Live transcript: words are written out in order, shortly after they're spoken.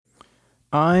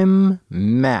I'm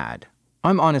mad.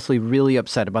 I'm honestly really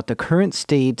upset about the current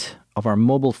state of our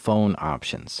mobile phone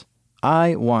options.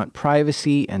 I want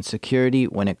privacy and security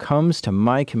when it comes to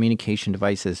my communication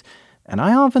devices, and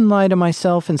I often lie to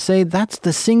myself and say that's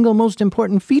the single most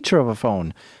important feature of a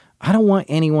phone. I don't want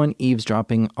anyone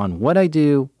eavesdropping on what I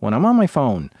do when I'm on my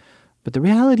phone. But the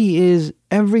reality is,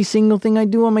 every single thing I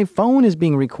do on my phone is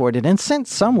being recorded and sent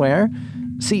somewhere.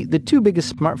 See, the two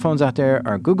biggest smartphones out there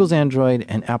are Google's Android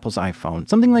and Apple's iPhone.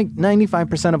 Something like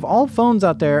 95% of all phones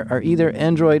out there are either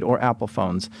Android or Apple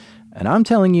phones. And I'm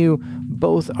telling you,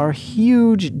 both are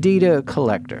huge data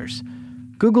collectors.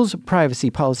 Google's privacy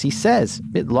policy says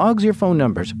it logs your phone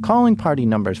numbers, calling party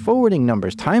numbers, forwarding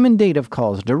numbers, time and date of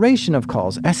calls, duration of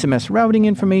calls, SMS routing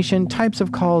information, types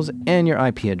of calls, and your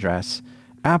IP address.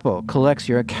 Apple collects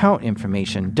your account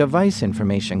information, device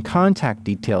information, contact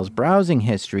details, browsing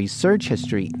history, search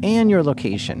history, and your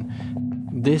location.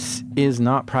 This is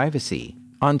not privacy.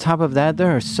 On top of that, there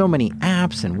are so many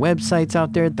apps and websites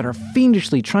out there that are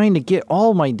fiendishly trying to get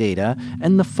all my data,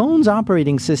 and the phone's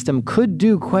operating system could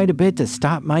do quite a bit to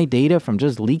stop my data from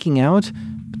just leaking out,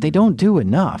 but they don't do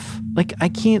enough. Like, I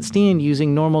can't stand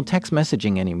using normal text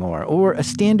messaging anymore, or a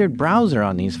standard browser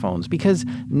on these phones, because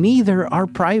neither are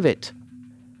private.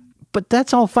 But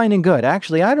that's all fine and good.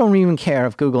 Actually, I don't even care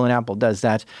if Google and Apple does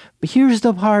that. But here's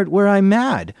the part where I'm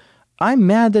mad. I'm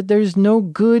mad that there's no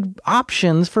good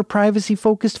options for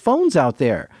privacy-focused phones out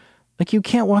there. Like, you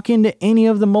can't walk into any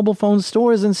of the mobile phone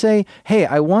stores and say, hey,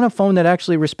 I want a phone that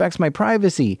actually respects my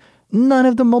privacy. None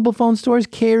of the mobile phone stores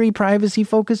carry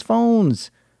privacy-focused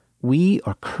phones. We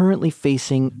are currently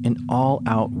facing an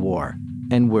all-out war,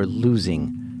 and we're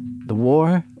losing. The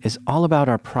war is all about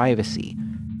our privacy.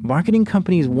 Marketing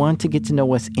companies want to get to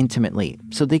know us intimately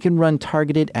so they can run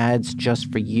targeted ads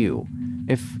just for you.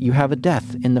 If you have a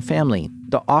death in the family,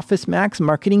 the Office Max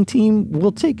marketing team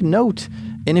will take note.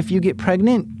 And if you get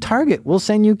pregnant, Target will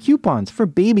send you coupons for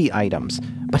baby items.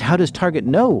 But how does Target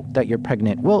know that you're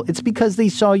pregnant? Well, it's because they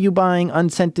saw you buying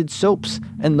unscented soaps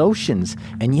and lotions.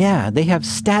 And yeah, they have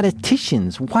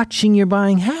statisticians watching your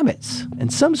buying habits.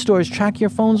 And some stores track your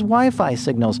phone's Wi-Fi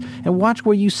signals and watch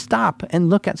where you stop and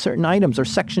look at certain items or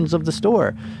sections of the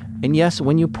store. And yes,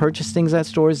 when you purchase things at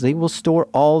stores, they will store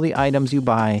all the items you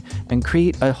buy and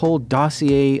create a whole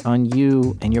dossier on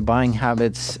you and your buying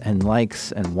habits and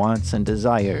likes and wants and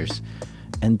desires.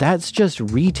 And that's just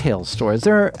retail stores.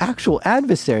 There are actual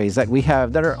adversaries that we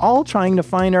have that are all trying to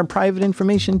find our private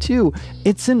information too.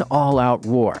 It's an all-out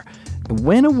war.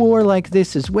 When a war like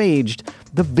this is waged,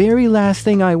 the very last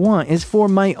thing I want is for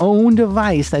my own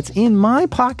device that's in my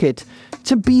pocket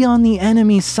to be on the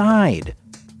enemy's side.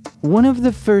 One of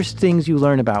the first things you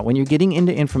learn about when you're getting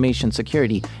into information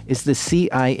security is the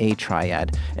CIA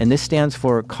triad, and this stands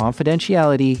for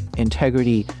confidentiality,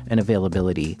 integrity, and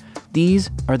availability. These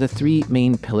are the three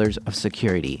main pillars of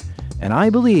security, and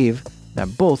I believe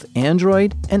that both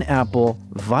Android and Apple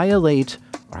violate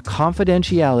our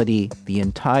confidentiality the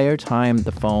entire time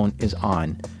the phone is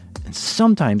on, and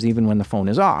sometimes even when the phone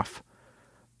is off.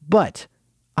 But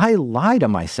I lie to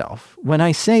myself when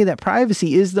I say that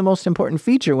privacy is the most important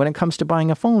feature when it comes to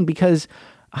buying a phone, because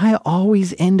I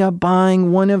always end up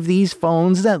buying one of these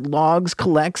phones that logs,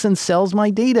 collects, and sells my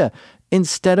data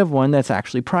instead of one that's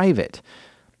actually private.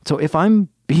 So if I'm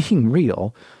being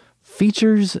real,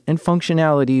 features and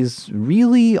functionalities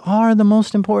really are the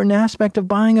most important aspect of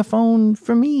buying a phone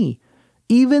for me,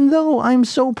 even though I'm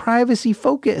so privacy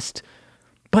focused.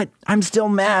 But I'm still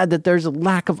mad that there's a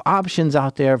lack of options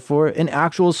out there for an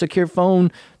actual secure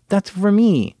phone that's for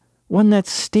me. One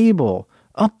that's stable,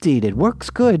 updated, works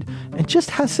good, and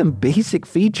just has some basic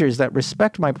features that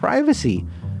respect my privacy.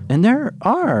 And there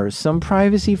are some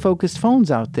privacy-focused phones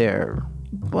out there.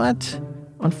 But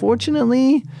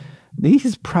unfortunately,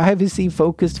 these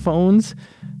privacy-focused phones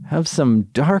have some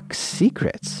dark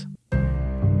secrets.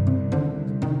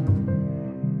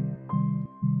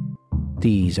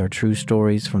 These are true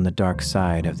stories from the dark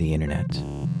side of the internet.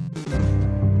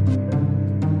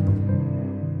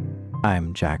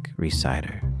 I'm Jack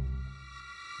Rhysider.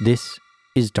 This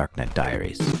is Darknet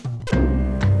Diaries.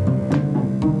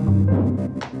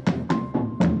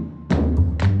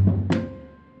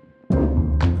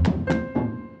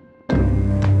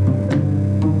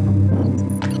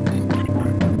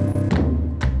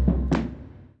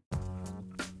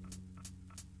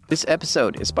 This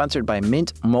episode is sponsored by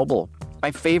Mint Mobile. My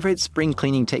favorite spring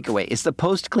cleaning takeaway is the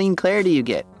post-clean clarity you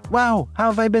get. Wow, how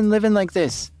have I been living like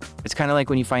this? It's kind of like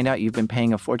when you find out you've been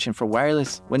paying a fortune for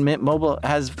wireless when Mint Mobile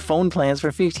has phone plans for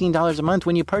 $15 a month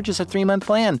when you purchase a 3-month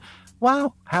plan.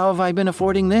 Wow, how have I been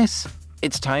affording this?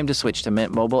 It's time to switch to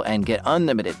Mint Mobile and get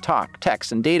unlimited talk,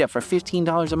 text, and data for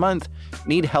 $15 a month.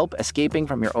 Need help escaping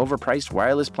from your overpriced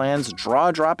wireless plans,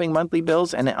 jaw-dropping monthly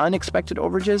bills, and unexpected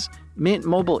overages? Mint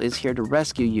Mobile is here to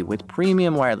rescue you with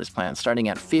premium wireless plans starting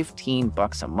at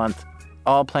 $15 a month.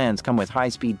 All plans come with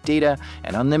high-speed data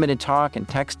and unlimited talk and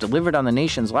text delivered on the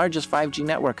nation's largest 5G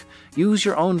network. Use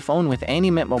your own phone with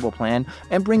any Mint Mobile plan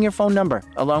and bring your phone number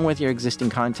along with your existing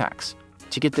contacts.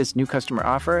 To get this new customer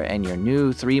offer and your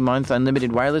new 3-month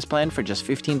unlimited wireless plan for just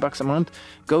 $15 a month,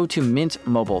 go to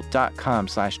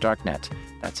mintmobile.com/darknet.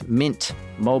 That's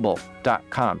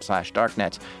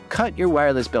mintmobile.com/darknet. Cut your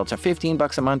wireless bill to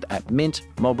 $15 a month at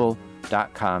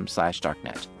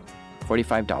mintmobile.com/darknet.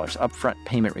 $45 upfront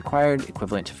payment required,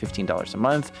 equivalent to $15 a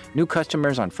month. New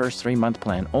customers on first 3-month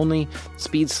plan only.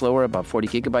 Speed slower above 40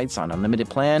 gigabytes on unlimited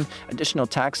plan. Additional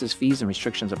taxes, fees, and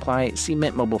restrictions apply. See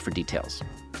Mint Mobile for details.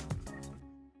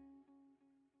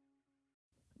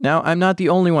 Now, I'm not the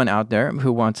only one out there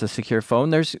who wants a secure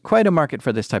phone. There's quite a market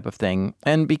for this type of thing.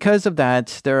 And because of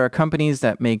that, there are companies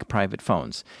that make private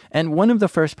phones. And one of the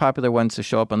first popular ones to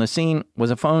show up on the scene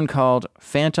was a phone called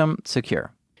Phantom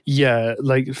Secure. Yeah,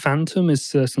 like Phantom is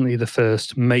certainly the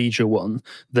first major one.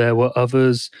 There were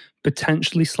others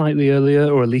potentially slightly earlier,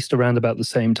 or at least around about the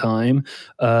same time,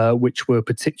 which were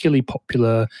particularly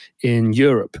popular in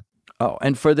Europe. Oh,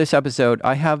 and for this episode,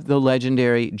 I have the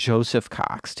legendary Joseph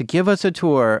Cox to give us a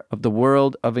tour of the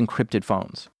world of encrypted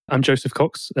phones. I'm Joseph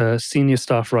Cox, senior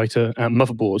staff writer at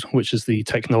Motherboard, which is the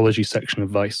technology section of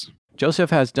Vice.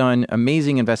 Joseph has done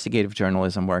amazing investigative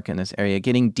journalism work in this area,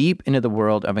 getting deep into the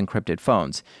world of encrypted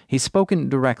phones. He's spoken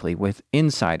directly with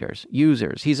insiders,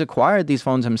 users. He's acquired these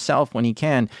phones himself when he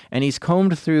can, and he's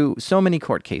combed through so many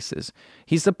court cases.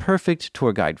 He's the perfect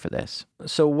tour guide for this.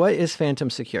 So what is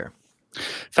Phantom Secure?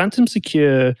 Phantom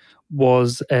Secure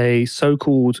was a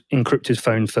so-called encrypted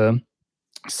phone firm,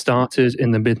 started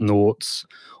in the mid-noughts.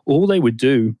 All they would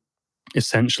do,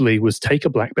 essentially, was take a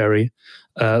BlackBerry,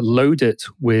 load it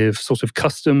with sort of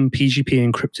custom PGP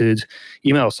encrypted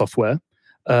email software,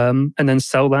 and then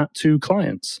sell that to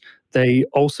clients. They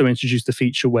also introduced a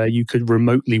feature where you could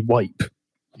remotely wipe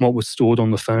what was stored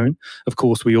on the phone. Of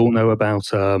course, we all know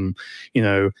about, Apple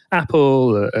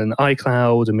and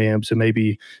iCloud and being able to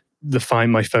maybe the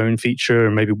Find My Phone feature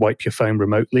and maybe wipe your phone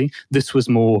remotely. This was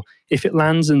more, if it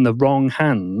lands in the wrong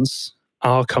hands,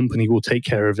 our company will take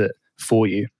care of it for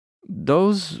you.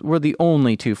 Those were the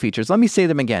only two features. Let me say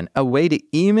them again. A way to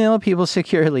email people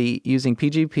securely using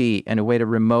PGP and a way to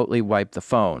remotely wipe the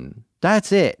phone.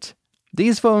 That's it.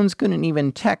 These phones couldn't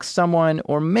even text someone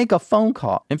or make a phone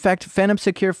call. In fact, Phantom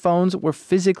Secure phones were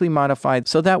physically modified,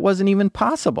 so that wasn't even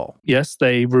possible. Yes,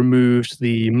 they removed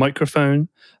the microphone,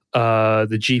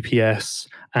 the GPS,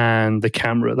 and the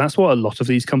camera. That's what a lot of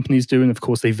these companies do. And of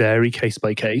course, they vary case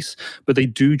by case, but they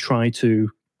do try to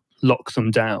lock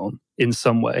them down in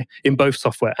some way, in both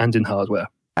software and in hardware.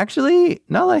 Actually,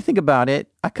 now that I think about it,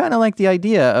 I kind of like the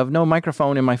idea of no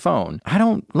microphone in my phone. I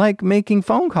don't like making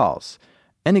phone calls.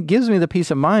 And it gives me the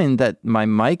peace of mind that my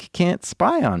mic can't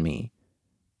spy on me.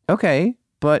 Okay,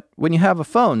 but when you have a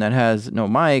phone that has no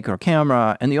mic or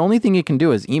camera, and the only thing you can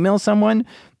do is email someone,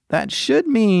 that should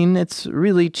mean it's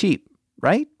really cheap,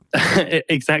 right?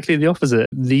 Exactly the opposite.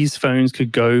 These phones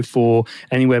could go for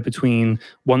anywhere between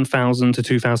 $1,000 to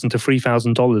 $2,000 to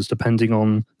 $3,000, depending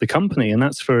on the company. And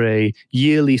that's for a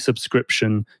yearly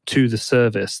subscription to the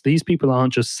service. These people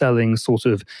aren't just selling sort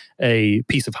of a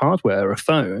piece of hardware, a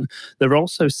phone. They're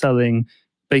also selling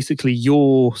basically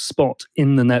your spot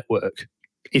in the network.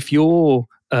 If your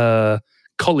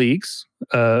colleagues,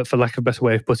 for lack of a better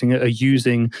way of putting it, are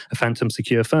using a Phantom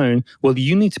Secure phone, well,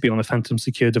 you need to be on a Phantom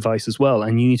Secure device as well,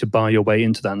 and you need to buy your way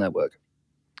into that network.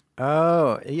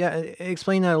 Oh, yeah.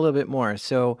 Explain that a little bit more.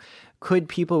 So could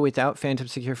people without Phantom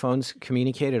Secure phones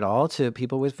communicate at all to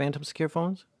people with Phantom Secure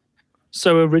phones?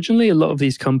 So originally, a lot of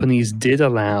these companies did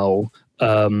allow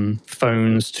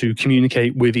phones to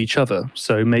communicate with each other.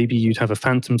 So maybe you'd have a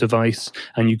Phantom device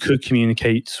and you could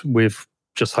communicate with,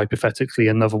 just hypothetically,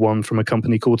 another one from a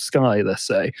company called Sky, let's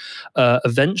say.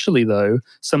 Eventually, though,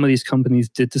 some of these companies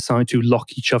did decide to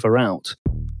lock each other out.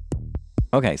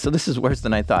 Okay, so this is worse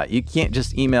than I thought. You can't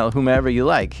just email whomever you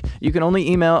like. You can only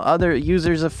email other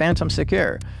users of Phantom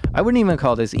Secure. I wouldn't even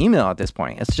call this email at this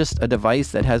point. It's just a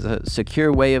device that has a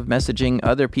secure way of messaging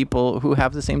other people who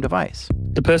have the same device.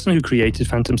 The person who created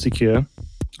Phantom Secure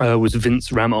was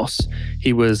Vince Ramos.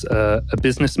 He was a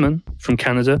businessman from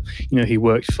Canada. He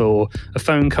worked for a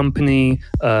phone company.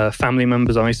 Family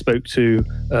members I spoke to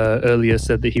earlier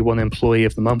said that he won Employee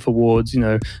of the Month awards.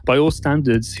 By all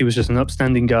standards, he was just an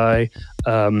upstanding guy.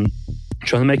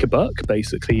 trying to make a buck,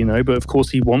 basically, you know. But of course,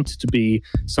 he wanted to be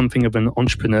something of an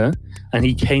entrepreneur, and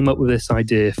he came up with this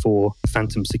idea for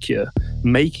Phantom Secure,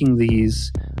 making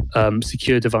these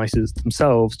secure devices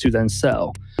themselves to then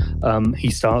sell.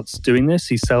 He starts doing this.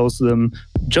 He sells them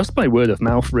just by word of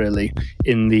mouth, really,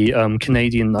 in the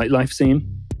Canadian nightlife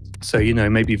scene. So, you know,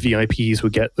 maybe VIPs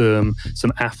would get them,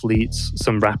 some athletes,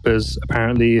 some rappers,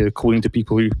 apparently, according to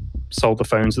people who sold the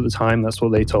phones at the time. That's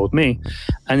what they told me.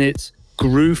 And it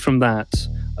grew from that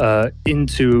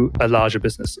into a larger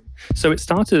business. So it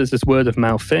started as this word of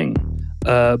mouth thing,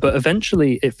 but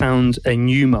eventually it found a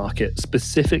new market,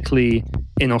 specifically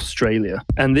in Australia.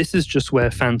 And this is just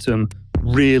where Phantom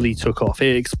really took off.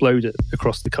 It exploded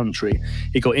across the country.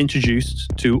 It got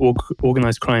introduced to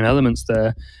organized crime elements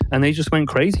there, and they just went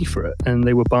crazy for it. And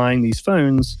they were buying these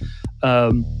phones.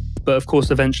 But of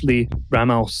course, eventually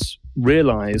Ramos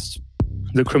realized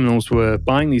that criminals were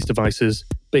buying these devices,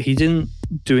 but he didn't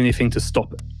do anything to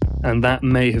stop it. And that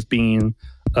may have been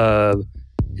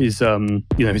his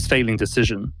failing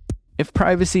decision. If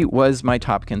privacy was my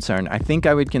top concern, I think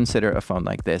I would consider a phone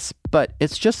like this, but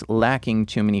it's just lacking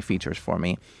too many features for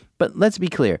me. But let's be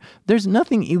clear, there's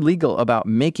nothing illegal about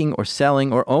making or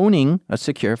selling or owning a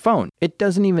secure phone. It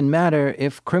doesn't even matter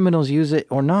if criminals use it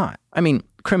or not. I mean,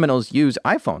 criminals use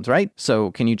iPhones, right? So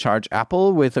can you charge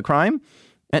Apple with a crime?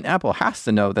 And Apple has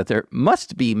to know that there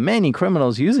must be many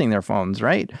criminals using their phones,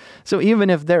 right? So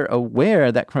even if they're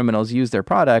aware that criminals use their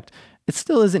product, it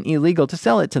still isn't illegal to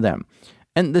sell it to them.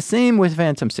 And the same with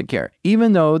Phantom Secure.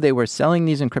 Even though they were selling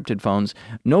these encrypted phones,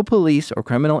 no police or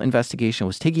criminal investigation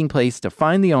was taking place to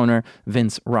find the owner,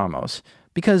 Vince Ramos,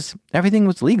 because everything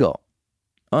was legal.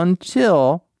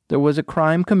 Until there was a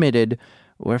crime committed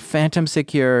where Phantom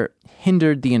Secure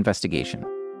hindered the investigation.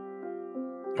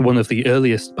 One of the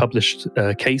earliest published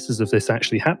cases of this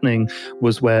actually happening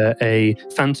was where a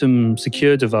Phantom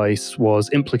Secure device was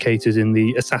implicated in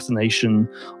the assassination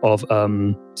of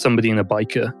somebody in a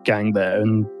biker gang there.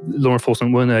 And law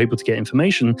enforcement weren't able to get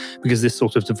information because this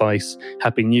sort of device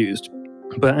had been used.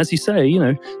 But as you say, you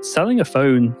know, selling a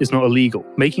phone is not illegal.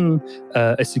 Making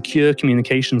a secure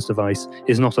communications device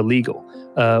is not illegal.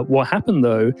 What happened,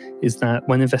 though, is that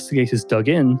when investigators dug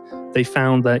in, they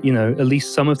found that, you know, at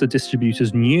least some of the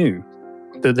distributors knew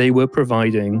that they were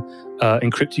providing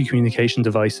encrypted communication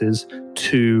devices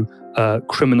to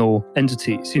criminal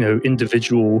entities, you know,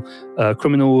 individual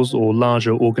criminals or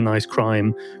larger organized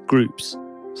crime groups.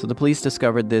 So the police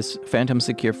discovered this Phantom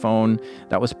Secure phone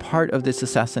that was part of this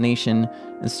assassination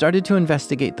and started to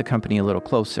investigate the company a little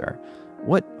closer.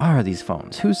 What are these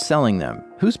phones? Who's selling them?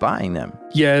 Who's buying them?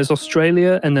 Yeah, it's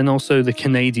Australia, and then also the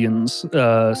Canadians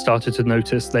started to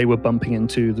notice they were bumping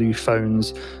into the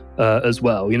phones as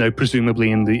well. You know,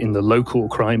 presumably in the local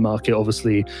crime market,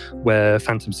 obviously, where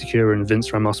Phantom Secure and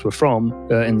Vince Ramos were from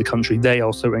in the country, they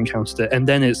also encountered it. And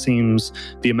then it seems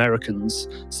the Americans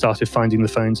started finding the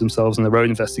phones themselves in their own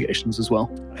investigations as well.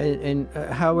 And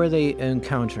how are they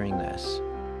encountering this?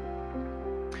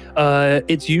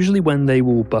 It's usually when they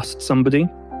will bust somebody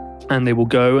and they will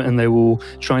go and they will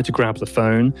try to grab the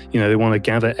phone. You know, they want to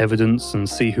gather evidence and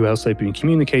see who else they've been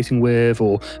communicating with,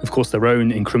 or of course their own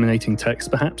incriminating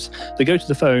text perhaps. They go to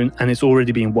the phone and it's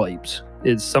already been wiped.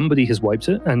 Somebody has wiped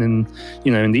it, and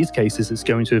in these cases it's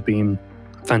going to have been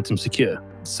Phantom Secure.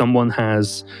 Someone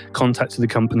has contacted the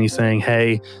company saying,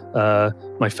 hey,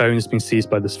 my phone has been seized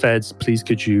by the feds, please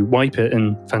could you wipe it?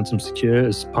 And Phantom Secure,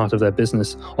 as part of their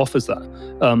business, offers that.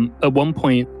 At one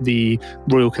point, the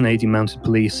Royal Canadian Mounted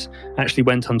Police actually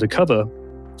went undercover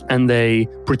and they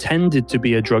pretended to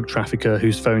be a drug trafficker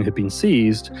whose phone had been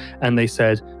seized. And they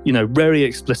said, you know, very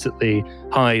explicitly,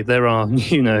 hi, there are,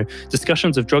 you know,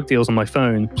 discussions of drug deals on my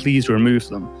phone, please remove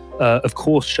them. Of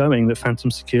course, showing that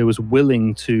Phantom Secure was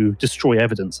willing to destroy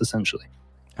evidence, essentially.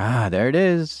 Ah, there it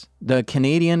is. The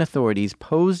Canadian authorities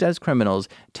posed as criminals,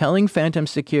 telling Phantom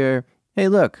Secure, hey,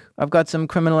 look, I've got some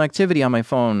criminal activity on my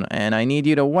phone, and I need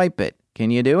you to wipe it. Can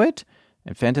you do it?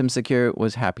 And Phantom Secure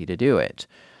was happy to do it.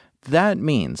 That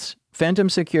means Phantom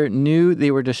Secure knew they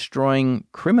were destroying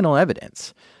criminal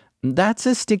evidence. That's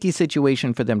a sticky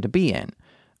situation for them to be in.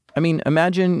 I mean,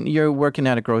 imagine you're working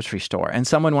at a grocery store and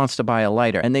someone wants to buy a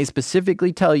lighter, and they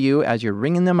specifically tell you as you're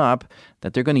ringing them up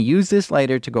that they're going to use this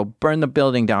lighter to go burn the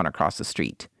building down across the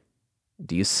street.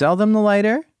 Do you sell them the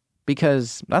lighter?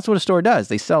 Because that's what a store does.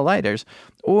 They sell lighters.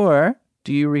 Or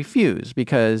do you refuse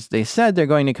because they said they're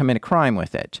going to commit a crime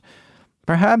with it?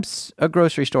 Perhaps a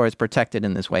grocery store is protected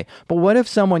in this way. But what if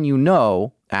someone you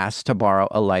know asks to borrow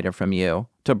a lighter from you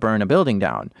to burn a building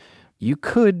down? You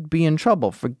could be in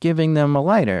trouble for giving them a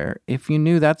lighter if you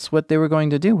knew that's what they were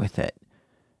going to do with it.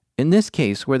 In this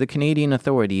case, where the Canadian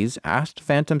authorities asked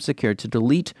Phantom Secure to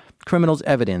delete criminals'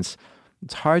 evidence,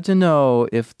 it's hard to know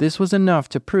if this was enough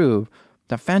to prove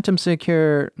that Phantom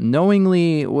Secure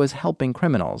knowingly was helping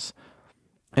criminals.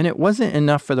 And it wasn't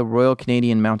enough for the Royal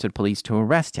Canadian Mounted Police to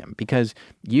arrest him, because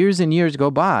years and years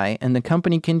go by and the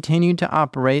company continued to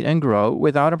operate and grow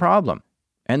without a problem.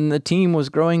 And the team was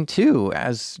growing too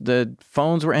as the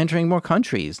phones were entering more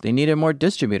countries. They needed more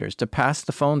distributors to pass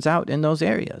the phones out in those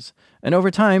areas. And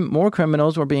over time, more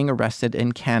criminals were being arrested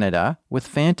in Canada with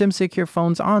Phantom Secure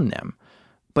phones on them.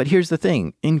 But here's the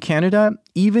thing. In Canada,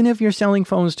 even if you're selling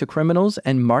phones to criminals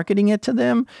and marketing it to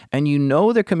them, and you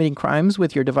know they're committing crimes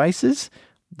with your devices,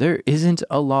 there isn't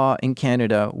a law in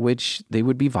Canada which they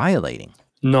would be violating.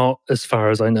 Not as far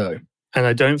as I know. And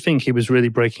I don't think he was really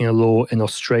breaking a law in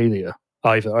Australia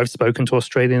either. I've spoken to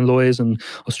Australian lawyers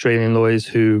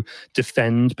who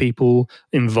defend people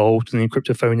involved in the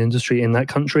encrypted phone industry in that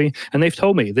country. And they've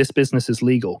told me this business is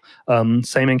legal.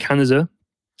 Same in Canada.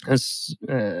 As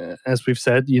we've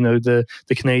said, the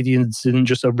Canadians didn't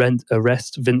just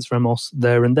arrest Vince Ramos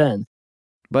there and then.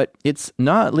 But it's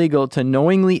not legal to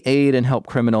knowingly aid and help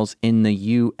criminals in the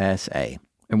USA.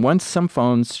 And once some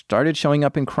phones started showing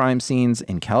up in crime scenes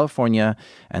in California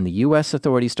and the U.S.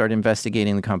 authorities started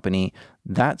investigating the company,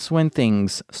 that's when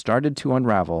things started to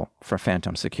unravel for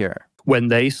Phantom Secure. When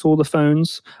they saw the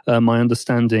phones, my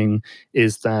understanding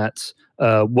is that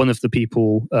one of the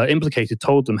people implicated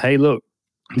told them, hey, look,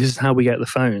 this is how we get the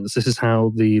phones. This is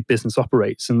how the business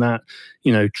operates. And that,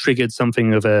 triggered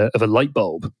something of a light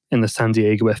bulb in the San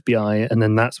Diego FBI. And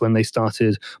then that's when they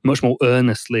started much more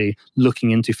earnestly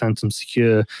looking into Phantom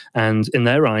Secure and, in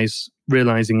their eyes,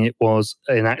 realizing it was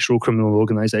an actual criminal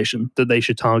organization that they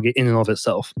should target in and of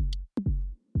itself.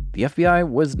 The FBI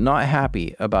was not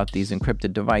happy about these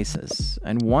encrypted devices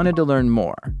and wanted to learn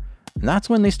more. And that's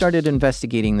when they started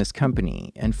investigating this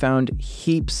company and found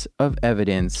heaps of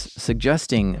evidence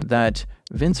suggesting that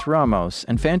Vince Ramos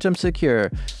and Phantom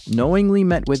Secure knowingly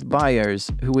met with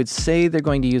buyers who would say they're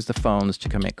going to use the phones to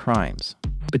commit crimes.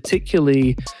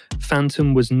 Particularly,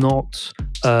 Phantom was not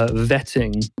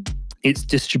vetting its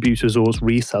distributors or its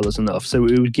resellers enough. So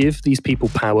it would give these people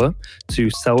power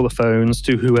to sell the phones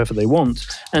to whoever they want.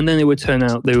 And then it would turn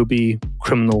out there would be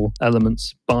criminal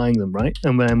elements buying them, right?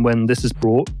 And when this is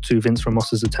brought to Vince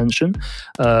Ramos's attention,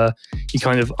 he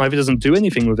kind of either doesn't do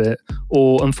anything with it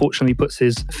or unfortunately puts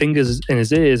his fingers in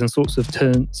his ears and sort of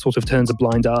turns a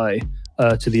blind eye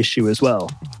to the issue as well.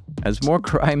 As more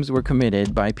crimes were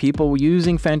committed by people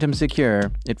using Phantom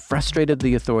Secure, it frustrated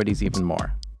the authorities even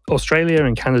more. Australia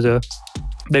and Canada,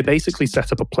 they basically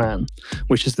set up a plan,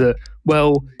 which is that,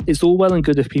 well, it's all well and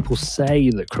good if people say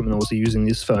that criminals are using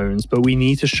these phones, but we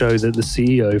need to show that the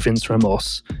CEO, Vince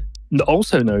Ramos,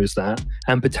 also knows that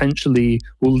and potentially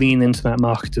will lean into that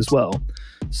market as well.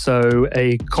 So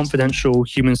a confidential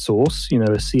human source, a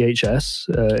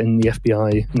CHS in the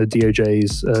FBI and the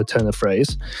DOJ's turn of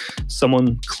phrase,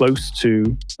 someone close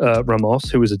to Ramos,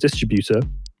 who was a distributor,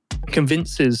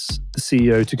 convinces the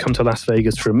CEO to come to Las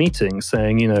Vegas for a meeting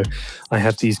saying, I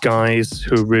have these guys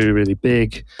who are really, really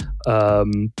big.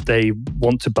 They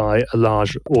want to buy a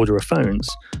large order of phones.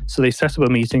 So they set up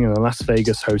a meeting in a Las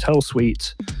Vegas hotel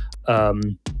suite.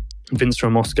 Vince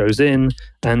Ramos goes in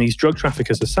and these drug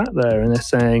traffickers are sat there and they're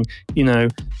saying,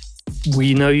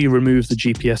 we know you removed the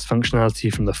GPS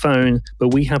functionality from the phone, but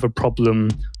we have a problem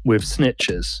with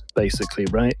snitches, basically,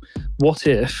 right? What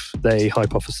if, they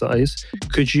hypothesize,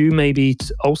 could you maybe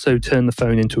also turn the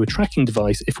phone into a tracking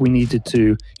device if we needed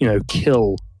to,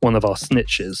 kill one of our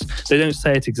snitches? They don't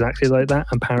say it exactly like that,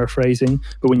 I'm paraphrasing,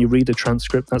 but when you read the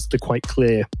transcript, that's the quite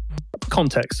clear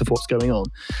context of what's going on.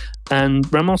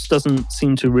 And Ramos doesn't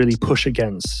seem to really push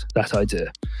against that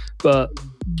idea. But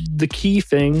the key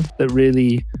thing that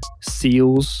really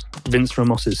seals Vince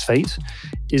Ramos's fate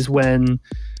is when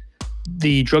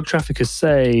the drug traffickers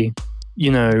say,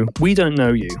 we don't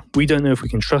know you. We don't know if we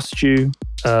can trust you.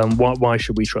 Why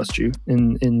should we trust you?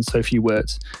 In so few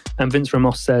words. And Vince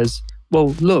Ramos says, well,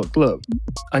 look,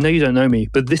 I know you don't know me,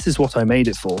 but this is what I made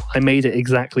it for. I made it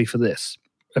exactly for this.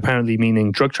 Apparently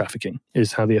meaning drug trafficking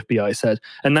is how the FBI said.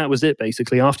 And that was it,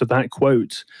 basically. After that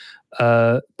quote,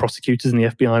 prosecutors and the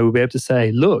FBI will be able to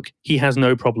say, look, he has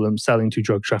no problem selling to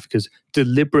drug traffickers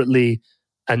deliberately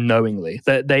and knowingly.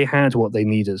 They had what they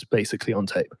needed, basically, on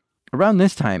tape. Around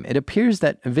this time, it appears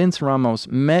that Vince Ramos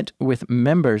met with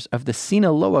members of the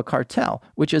Sinaloa cartel,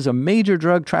 which is a major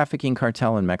drug trafficking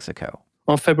cartel in Mexico.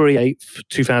 On February 8th,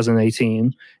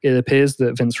 2018, it appears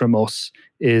that Vince Ramos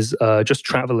is just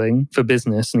traveling for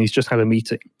business and he's just had a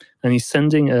meeting. And he's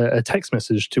sending a text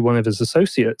message to one of his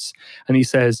associates. And he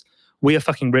says, we are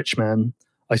fucking rich, man.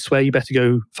 I swear you better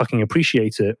go fucking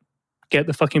appreciate it. get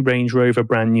the fucking Range Rover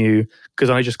brand new because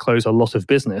I just closed a lot of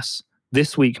business.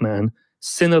 This week, man,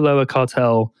 Sinaloa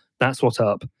cartel, that's what's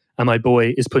up. And my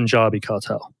boy is Punjabi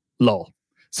cartel. Lol.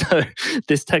 So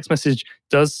this text message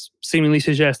does seemingly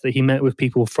suggest that he met with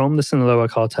people from the Sinaloa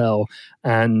cartel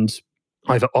and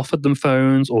either offered them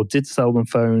phones or did sell them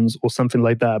phones or something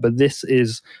like that. But this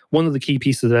is one of the key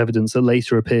pieces of evidence that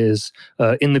later appears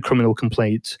in the criminal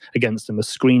complaint against him, a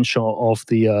screenshot of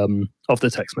the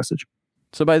text message.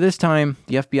 So by this time,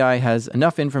 the FBI has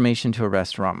enough information to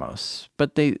arrest Ramos,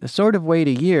 but they sort of wait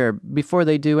a year before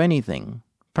they do anything,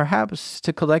 perhaps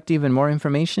to collect even more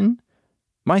information.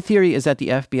 My theory is that the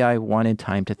FBI wanted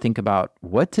time to think about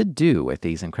what to do with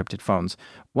these encrypted phones.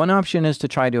 One option is to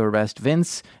try to arrest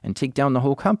Vince and take down the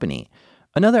whole company.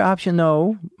 Another option,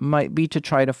 though, might be to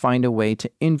try to find a way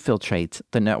to infiltrate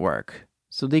the network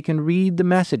so they can read the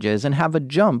messages and have a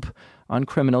jump on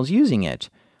criminals using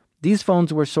it. These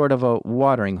phones were sort of a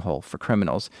watering hole for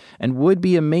criminals and would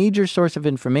be a major source of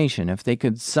information if they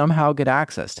could somehow get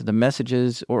access to the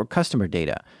messages or customer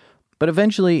data. But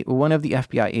eventually, one of the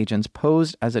FBI agents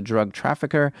posed as a drug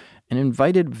trafficker and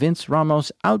invited Vince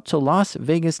Ramos out to Las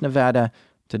Vegas, Nevada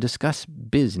to discuss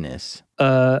business.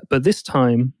 But this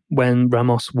time, when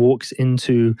Ramos walks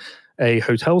into a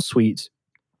hotel suite,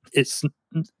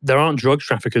 there aren't drug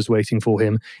traffickers waiting for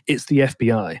him. It's the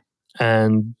FBI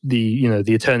and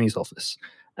the attorney's office.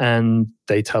 And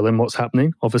they tell him what's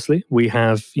happening. Obviously, we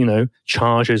have,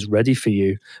 charges ready for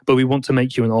you, but we want to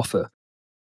make you an offer.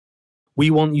 We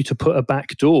want you to put a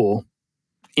back door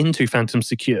into Phantom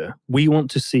Secure. We want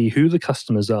to see who the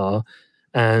customers are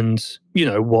and,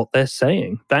 what they're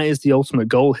saying. That is the ultimate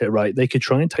goal here, right? They could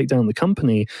try and take down the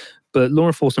company, but law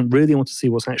enforcement really want to see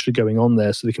what's actually going on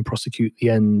there so they can prosecute the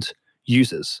end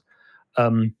users.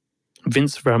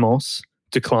 Vince Ramos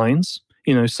declines.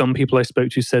 Some people I spoke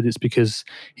to said it's because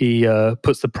he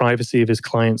puts the privacy of his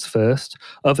clients first.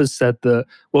 Others said that,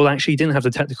 well, actually, he didn't have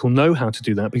the technical know-how to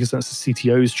do that because that's the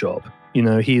CTO's job.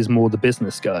 He is more the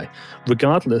business guy.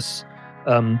 Regardless,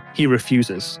 he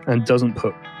refuses and doesn't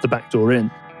put the back door in.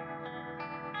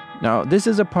 Now, this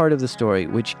is a part of the story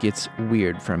which gets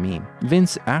weird for me.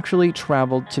 Vince actually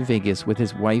traveled to Vegas with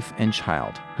his wife and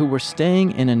child, who were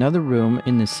staying in another room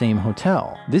in the same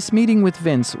hotel. This meeting with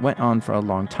Vince went on for a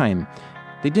long time.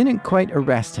 They didn't quite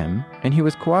arrest him, and he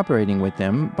was cooperating with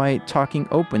them by talking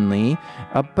openly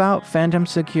about Phantom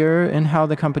Secure and how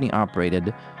the company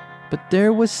operated. But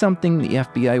there was something the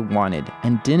FBI wanted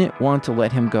and didn't want to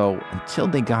let him go until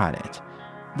they got it.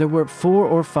 There were 4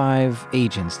 or 5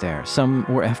 agents there. Some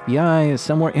were FBI,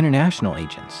 some were international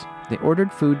agents. They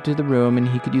ordered food to the room and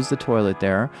he could use the toilet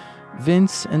there.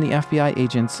 Vince and the FBI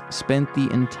agents spent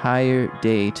the entire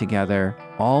day together,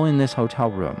 all in this hotel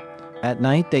room. At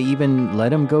night, they even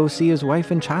let him go see his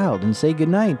wife and child and say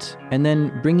goodnight, and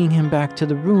then bringing him back to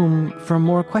the room for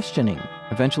more questioning.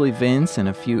 Eventually, Vince and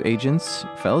a few agents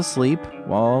fell asleep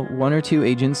while 1 or 2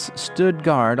 agents stood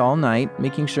guard all night,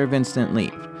 making sure Vince didn't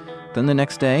leave. Then the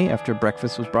next day, after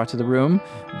breakfast was brought to the room,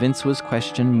 Vince was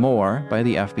questioned more by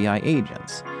the FBI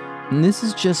agents. And this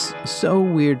is just so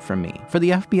weird for me. For the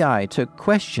FBI to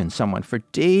question someone for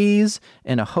days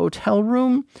in a hotel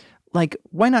room, like,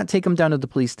 why not take him down to the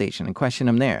police station and question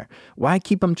him there? Why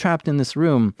keep him trapped in this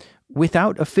room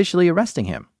without officially arresting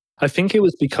him? I think it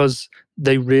was because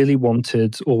they really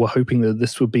wanted or were hoping that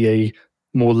this would be a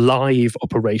more live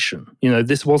operation.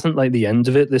 This wasn't like the end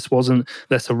of it. This wasn't,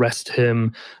 let's arrest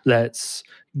him, let's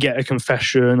get a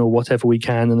confession or whatever we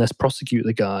can and let's prosecute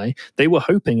the guy. They were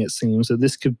hoping, it seems, that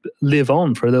this could live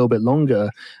on for a little bit longer.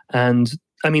 And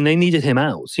they needed him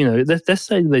out. Let's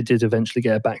say they did eventually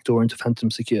get a backdoor into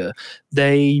Phantom Secure.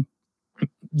 They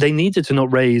needed to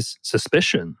not raise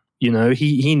suspicion.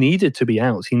 He needed to be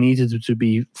out. He needed to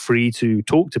be free to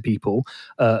talk to people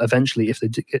eventually if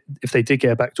they did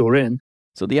get a backdoor in.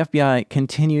 So the FBI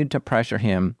continued to pressure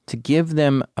him to give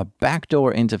them a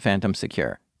backdoor into Phantom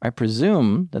Secure. I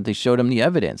presume that they showed him the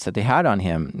evidence that they had on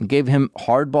him and gave him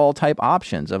hardball type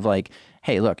options of like,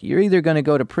 hey, look, you're either going to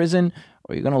go to prison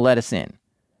or you're going to let us in.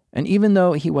 And even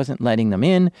though he wasn't letting them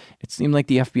in, it seemed like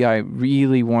the FBI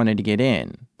really wanted to get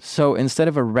in. So instead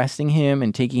of arresting him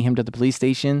and taking him to the police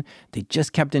station, they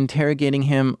just kept interrogating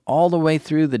him all the way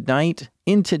through the night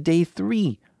into day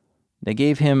 3. They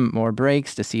gave him more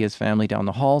breaks to see his family down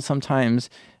the hall sometimes.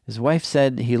 His wife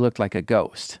said he looked like a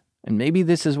ghost. And maybe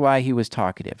this is why he was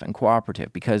talkative and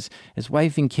cooperative, because his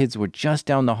wife and kids were just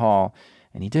down the hall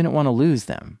and he didn't want to lose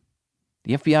them.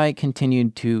 The FBI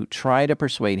continued to try to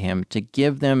persuade him to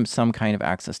give them some kind of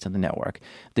access to the network.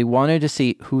 They wanted to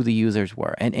see who the users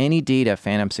were and any data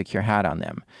Phantom Secure had on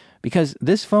them, because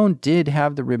this phone did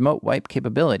have the remote wipe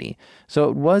capability, so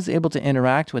it was able to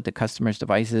interact with the customer's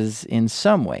devices in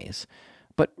some ways.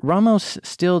 But Ramos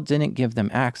still didn't give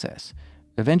them access.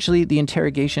 Eventually, the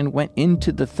interrogation went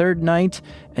into the third night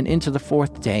and into the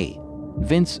fourth day.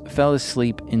 Vince fell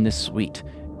asleep in the suite,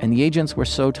 and the agents were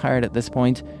so tired at this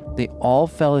point, they all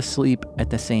fell asleep at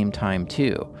the same time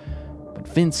too. But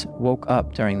Vince woke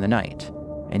up during the night,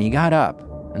 and he got up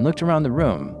and looked around the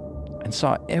room and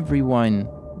saw everyone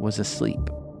was asleep.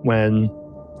 When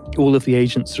all of the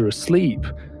agents are asleep,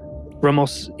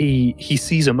 Ramos, he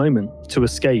sees a moment to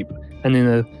escape, and in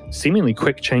a seemingly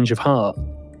quick change of heart,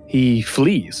 he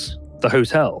flees the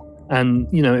hotel.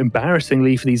 And,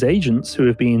 embarrassingly for these agents who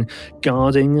have been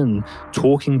guarding and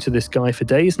talking to this guy for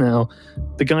days now,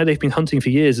 the guy they've been hunting for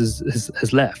years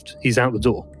has left. He's out the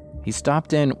door. He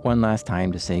stopped in one last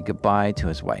time to say goodbye to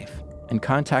his wife and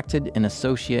contacted an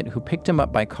associate who picked him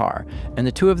up by car, and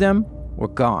the two of them were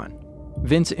gone.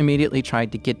 Vince immediately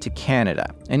tried to get to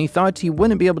Canada, and he thought he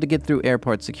wouldn't be able to get through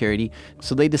airport security,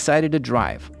 so they decided to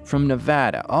drive from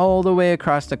Nevada all the way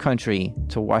across the country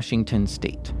to Washington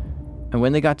State. And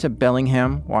when they got to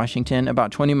Bellingham, Washington,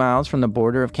 about 20 miles from the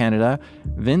border of Canada,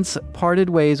 Vince parted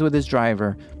ways with his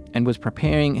driver and was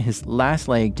preparing his last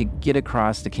leg to get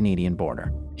across the Canadian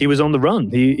border. He was on the run.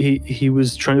 He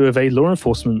was trying to evade law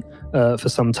enforcement for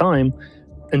some time,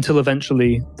 until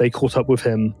eventually they caught up with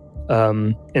him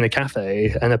in a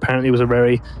cafe, and apparently it was a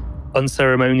very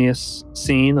unceremonious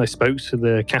scene. I spoke to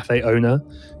the cafe owner,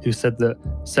 who said that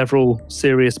several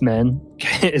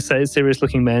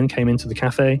serious-looking men came into the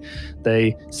cafe.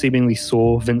 They seemingly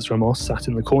saw Vince Ramos sat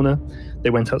in the corner. They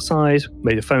went outside,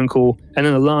 made a phone call, and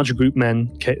then a larger group of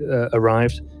men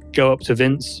arrived, go up to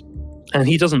Vince, and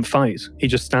he doesn't fight. He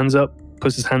just stands up,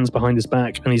 puts his hands behind his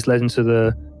back, and he's led into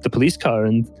the police car,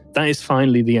 and that is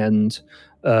finally the end,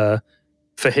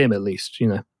 for him at least,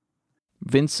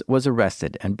 Vince was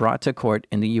arrested and brought to court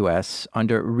in the U.S.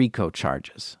 under RICO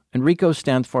charges. And RICO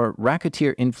stands for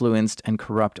Racketeer-Influenced and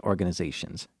Corrupt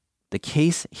Organizations. The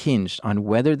case hinged on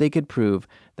whether they could prove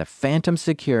that Phantom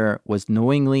Secure was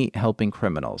knowingly helping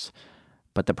criminals.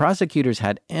 But the prosecutors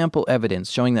had ample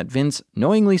evidence showing that Vince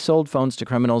knowingly sold phones to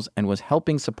criminals and was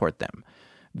helping support them.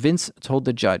 Vince told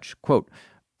the judge, quote,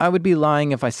 "I would be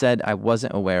lying if I said I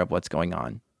wasn't aware of what's going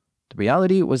on. The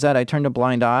reality was that I turned a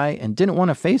blind eye and didn't want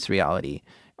to face reality.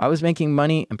 I was making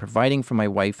money and providing for my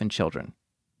wife and children."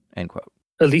 End quote.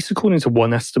 At least according to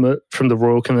one estimate from the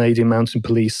Royal Canadian Mounted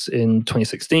Police in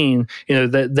 2016,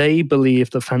 that they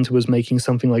believed that Phantom was making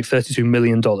something like $32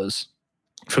 million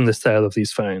from the sale of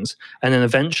these phones. And then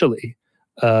eventually,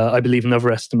 I believe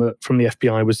another estimate from the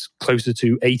FBI was closer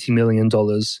to $80 million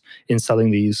in selling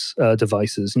these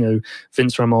devices.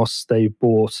 Vince Ramos, they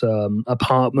bought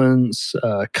apartments,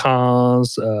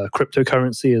 cars,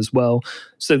 cryptocurrency as well.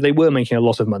 So they were making a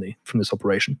lot of money from this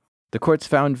operation. The courts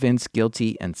found Vince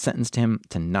guilty and sentenced him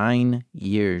to 9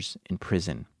 years in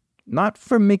prison. Not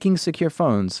for making secure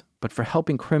phones, but for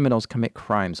helping criminals commit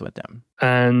crimes with them.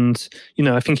 And,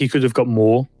 I think he could have got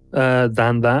more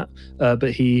than that,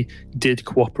 but he did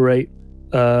cooperate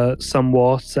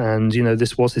somewhat, and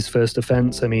this was his first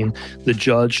offense. I mean, the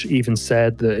judge even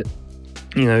said that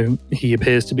he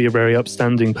appears to be a very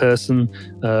upstanding person,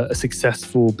 a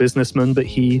successful businessman, but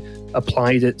he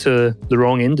applied it to the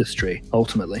wrong industry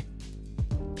ultimately.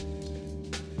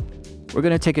 We're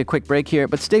going to take a quick break here,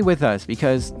 but stay with us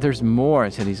because there's more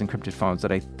to these encrypted phones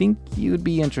that I think you'd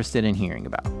be interested in hearing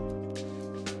about.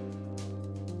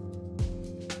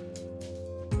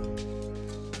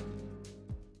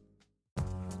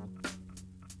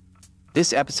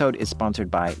 This episode is sponsored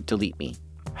by Delete Me.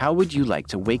 How would you like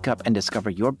to wake up and discover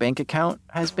your bank account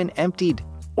has been emptied?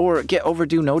 Or get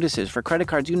overdue notices for credit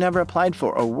cards you never applied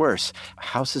for, or worse,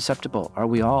 how susceptible are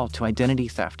we all to identity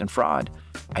theft and fraud?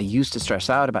 I used to stress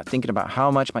out about thinking about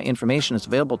how much my information is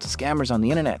available to scammers on the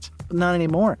internet, but not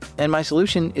anymore. And my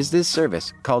solution is this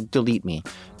service called Delete Me.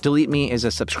 Delete Me is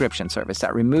a subscription service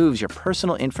that removes your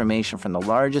personal information from the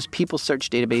largest people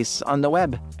search database on the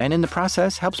web, and in the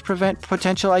process helps prevent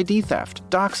potential ID theft,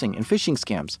 doxing, and phishing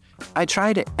scams. I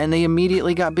tried it, and they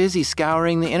immediately got busy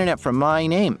scouring the internet for my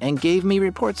name and gave me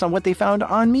reports on what they found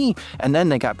on me, and then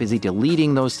they got busy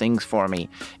deleting those things for me.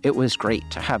 It was great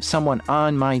to have someone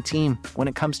on my team when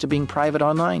it comes to being private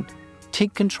online.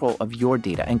 Take control of your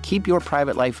data and keep your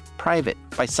private life private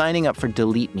by signing up for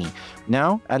Delete Me.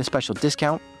 Now, at a special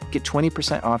discount, Get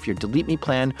 20% off your Delete Me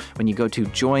plan when you go to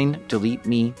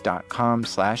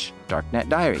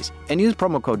joindeleteme.com/darknetdiaries and use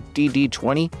promo code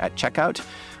DD20 at checkout.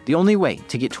 The only way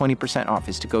to get 20% off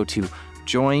is to go to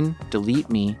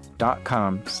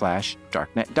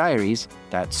joindeleteme.com/darknetdiaries.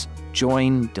 That's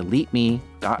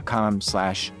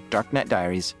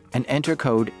joindeleteme.com/darknetdiaries and enter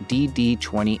code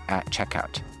DD20 at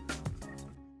checkout.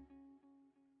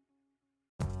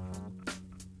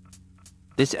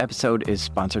 This episode is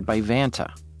sponsored by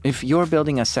Vanta. If you're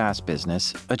building a SaaS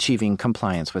business, achieving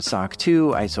compliance with SOC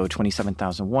 2, ISO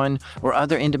 27001, or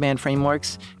other in-demand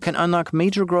frameworks can unlock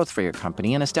major growth for your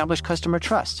company and establish customer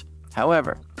trust.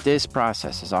 However, this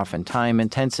process is often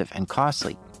time-intensive and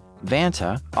costly.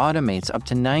 Vanta automates up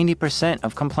to 90%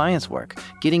 of compliance work,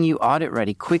 getting you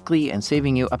audit-ready quickly and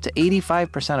saving you up to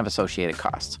 85% of associated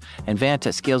costs. And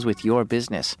Vanta scales with your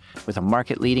business with a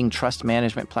market-leading trust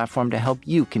management platform to help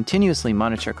you continuously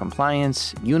monitor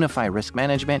compliance, unify risk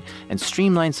management, and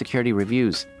streamline security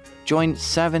reviews. Join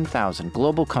 7,000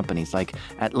 global companies like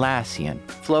Atlassian,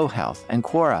 Flow Health, and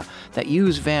Quora that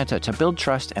use Vanta to build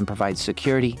trust and provide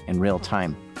security in real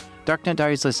time. Darknet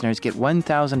Diaries listeners get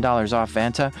 $1,000 off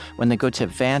Vanta when they go to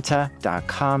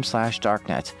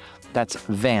vanta.com/darknet. That's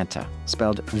Vanta,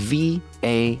 spelled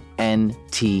V-A-N-T-A.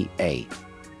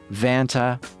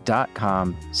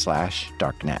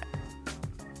 Vanta.com/darknet.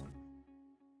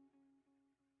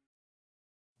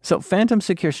 So Phantom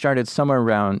Secure started somewhere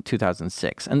around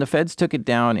 2006, and the feds took it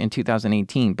down in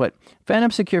 2018. But Phantom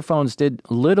Secure phones did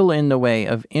little in the way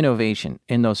of innovation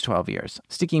in those 12 years,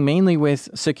 sticking mainly with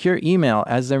secure email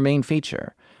as their main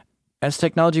feature. As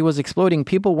technology was exploding,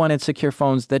 people wanted secure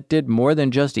phones that did more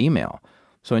than just email.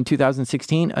 So in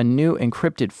 2016, a new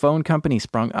encrypted phone company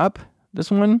sprung up.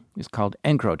 This one is called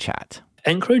EncroChat.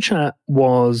 EncroChat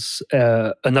was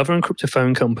another encrypted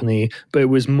phone company, but it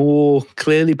was more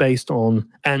clearly based on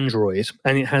Android,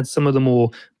 and it had some of the more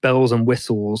bells and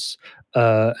whistles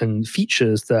and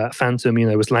features that Phantom,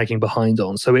 was lagging behind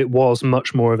on. So it was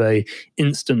much more of a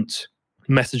instant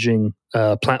messaging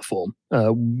platform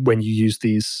when you use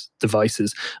these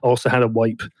devices. Also had a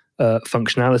wipe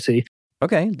functionality.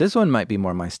 Okay, this one might be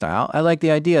more my style. I like the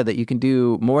idea that you can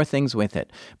do more things with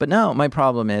it. But now my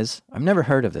problem is I've never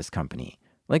heard of this company.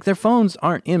 Like, their phones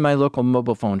aren't in my local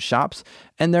mobile phone shops,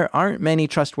 and there aren't many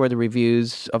trustworthy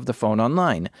reviews of the phone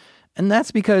online. And that's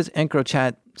because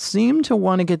EncroChat seemed to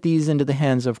want to get these into the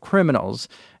hands of criminals,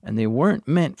 and they weren't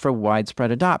meant for widespread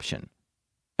adoption.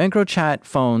 EncroChat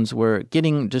phones were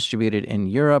getting distributed in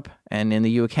Europe and in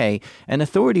the UK, and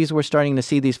authorities were starting to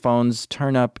see these phones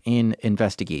turn up in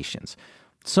investigations.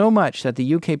 So much that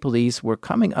the UK police were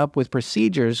coming up with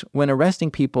procedures when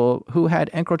arresting people who had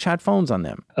EncroChat phones on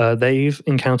them. They've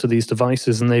encountered these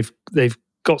devices, and they've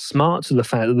got smart to the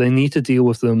fact that they need to deal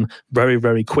with them very,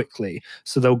 very quickly.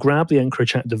 So they'll grab the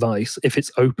EncroChat device. If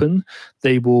it's open,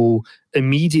 they will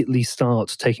immediately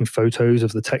start taking photos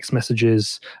of the text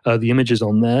messages, the images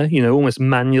on there, almost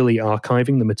manually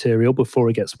archiving the material before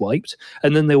it gets wiped.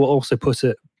 And then they will also put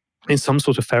it in some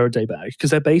sort of Faraday bag, because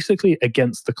they're basically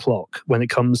against the clock when it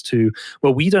comes to,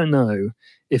 well, we don't know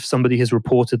if somebody has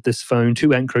reported this phone to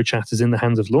EncroChat is in the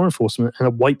hands of law enforcement, and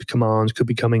a wipe command could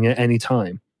be coming at any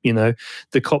time.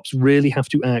 The cops really have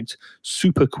to act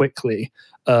super quickly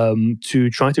to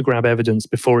try to grab evidence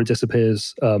before it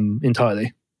disappears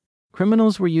entirely.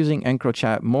 Criminals were using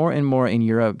EncroChat more and more in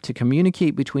Europe to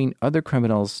communicate between other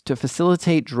criminals to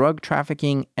facilitate drug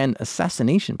trafficking and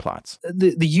assassination plots.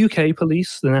 The UK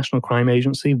police, the National Crime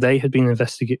Agency, they had been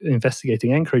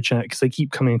investigating EncroChat because they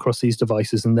keep coming across these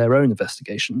devices in their own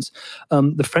investigations.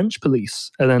 The French police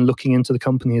are then looking into the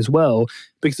company as well,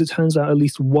 because it turns out at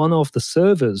least one of the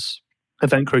servers of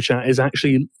EncroChat is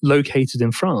actually located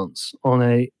in France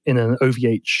in an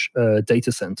OVH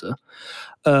data center.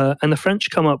 And the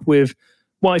French come up with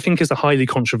what I think is a highly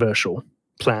controversial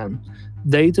plan.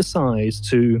 They decide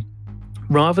to,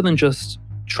 rather than just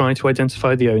try to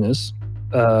identify the owners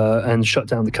and shut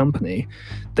down the company,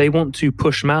 they want to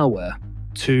push malware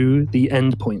to the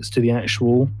endpoints, to the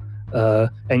actual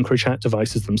EncroChat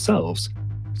devices themselves.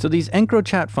 So these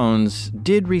EncroChat phones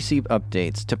did receive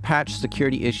updates to patch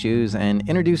security issues and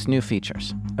introduce new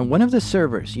features. And one of the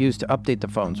servers used to update the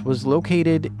phones was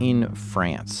located in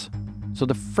France. So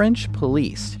the French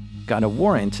police got a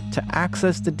warrant to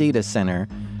access the data center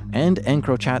and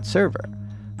EncroChat server.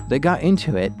 They got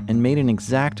into it and made an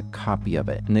exact copy of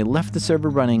it, and they left the server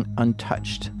running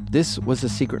untouched. This was a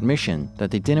secret mission that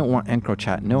they didn't want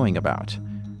EncroChat knowing about.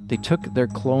 They took their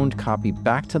cloned copy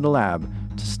back to the lab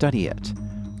to study it.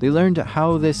 They learned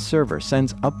how this server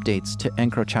sends updates to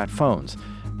EncroChat phones,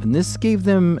 and this gave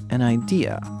them an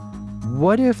idea.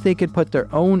 What if they could put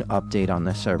their own update on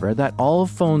the server that all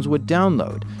phones would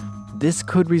download? This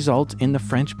could result in the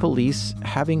French police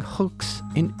having hooks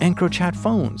in EncroChat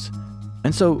phones.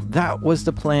 And so that was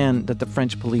the plan that the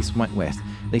French police went with.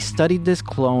 They studied this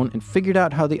clone and figured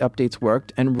out how the updates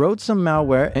worked and wrote some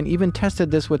malware and even tested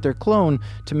this with their clone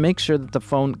to make sure that the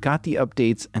phone got the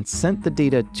updates and sent the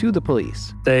data to the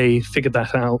police. They figured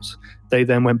that out. They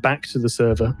then went back to the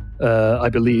server, I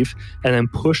believe, and then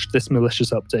pushed this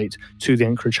malicious update to the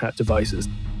EncroChat devices.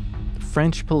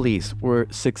 French police were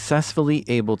successfully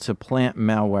able to plant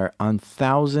malware on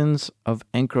thousands of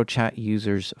EncroChat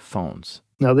users' phones.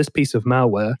 Now, this piece of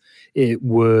malware, it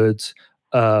would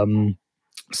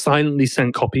silently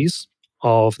send copies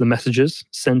of the messages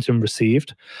sent and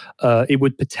received. It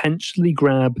would potentially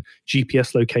grab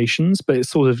GPS locations, but it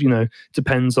sort of,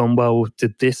 depends on, well,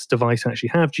 did this device actually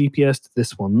have GPS? Did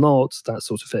this one not? That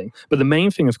sort of thing. But the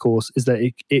main thing, of course, is that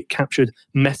it captured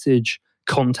message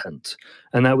content.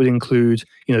 And that would include,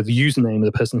 the username of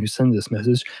the person who sent this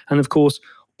message. And of course,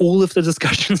 all of the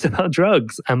discussions about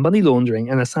drugs and money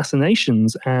laundering and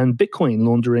assassinations and Bitcoin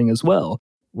laundering as well.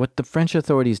 What the French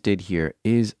authorities did here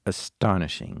is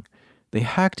astonishing. They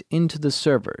hacked into the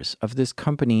servers of this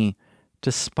company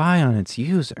to spy on its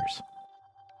users.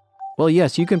 Well,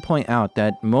 yes, you can point out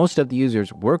that most of the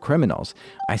users were criminals.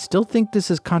 I still think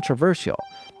this is controversial.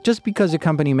 Just because a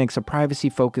company makes a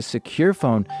privacy-focused secure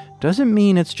phone doesn't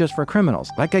mean it's just for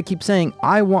criminals. Like I keep saying,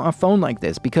 I want a phone like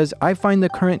this because I find the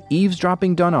current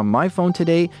eavesdropping done on my phone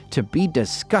today to be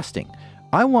disgusting.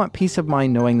 I want peace of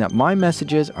mind knowing that my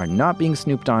messages are not being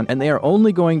snooped on and they are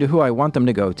only going to who I want them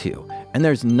to go to. And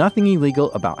there's nothing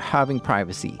illegal about having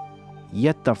privacy.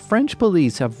 Yet the French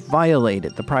police have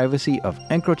violated the privacy of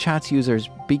EncroChat's users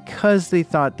because they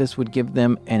thought this would give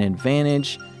them an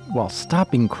advantage while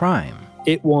stopping crime.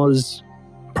 It was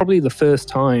probably the first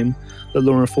time that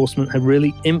law enforcement had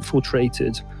really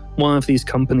infiltrated one of these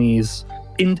companies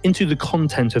into the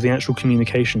content of the actual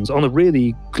communications on a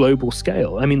really global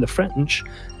scale. I mean, the French,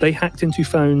 they hacked into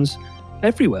phones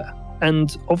everywhere.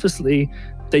 And obviously,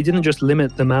 they didn't just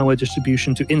limit the malware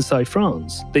distribution to inside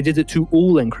France. They did it to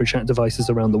all EncroChat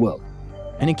devices around the world.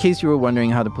 And in case you were wondering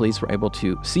how the police were able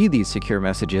to see these secure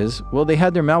messages, well, they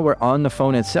had their malware on the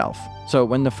phone itself. So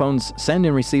when the phones send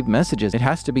and receive messages, it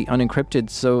has to be unencrypted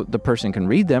so the person can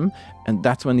read them. And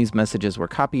that's when these messages were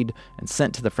copied and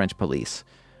sent to the French police.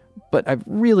 But I've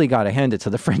really got to hand it to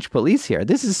the French police here.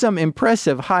 This is some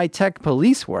impressive high-tech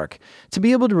police work. To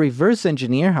be able to reverse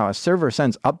engineer how a server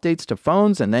sends updates to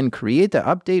phones and then create the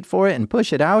update for it and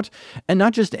push it out, and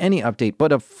not just any update,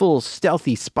 but a full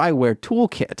stealthy spyware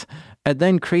toolkit, and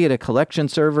then create a collection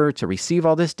server to receive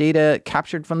all this data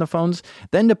captured from the phones,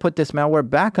 then to put this malware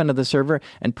back onto the server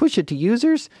and push it to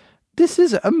users. This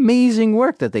is amazing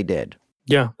work that they did.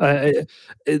 Yeah,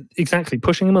 exactly.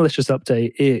 Pushing a malicious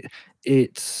update,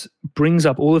 it brings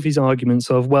up all of these arguments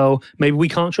of, well, maybe we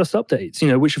can't trust updates,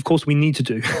 which of course we need to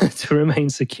do to remain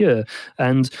secure.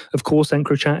 And of course,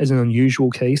 EncroChat is an unusual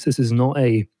case. This is not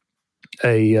a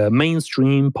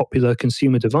mainstream popular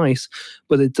consumer device,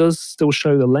 but it does still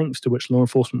show the lengths to which law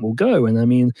enforcement will go. And I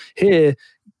mean, here,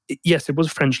 yes, it was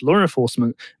French law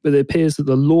enforcement, but it appears that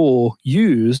the law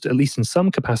used, at least in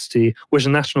some capacity, was a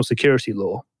national security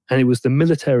law. And it was the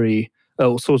military,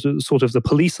 sort of the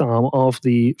police arm of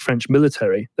the French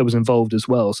military that was involved as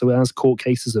well. So as court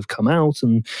cases have come out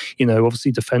and,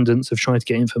 obviously defendants have tried to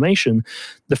get information,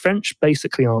 the French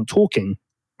basically aren't talking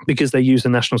because they use a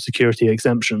national security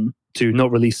exemption to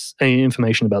not release any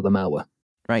information about the malware.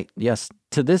 Right, yes.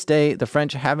 To this day, the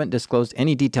French haven't disclosed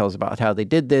any details about how they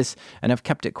did this and have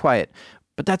kept it quiet.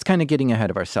 But that's kind of getting ahead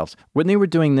of ourselves. When they were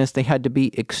doing this, they had to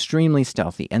be extremely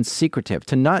stealthy and secretive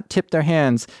to not tip their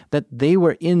hands that they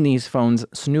were in these phones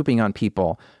snooping on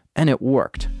people. And it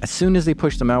worked. As soon as they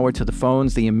pushed the malware to the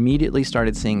phones, they immediately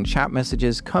started seeing chat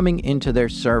messages coming into their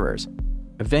servers.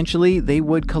 Eventually, they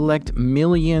would collect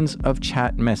millions of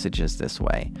chat messages this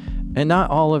way. And not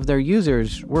all of their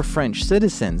users were French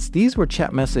citizens. These were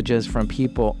chat messages from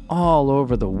people all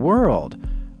over the world.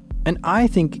 And I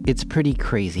think it's pretty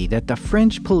crazy that the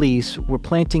French police were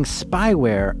planting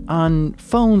spyware on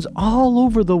phones all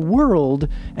over the world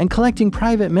and collecting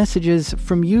private messages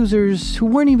from users who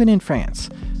weren't even in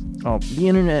France. Well, the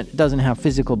internet doesn't have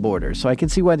physical borders, so I can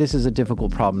see why this is a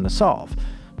difficult problem to solve.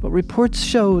 But reports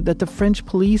show that the French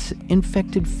police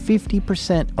infected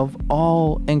 50% of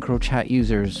all EncroChat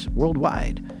users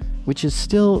worldwide, which is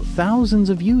still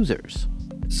thousands of users.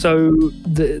 So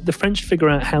the French figure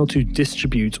out how to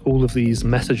distribute all of these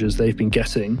messages they've been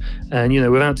getting, and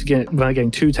without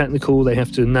getting too technical, they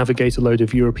have to navigate a load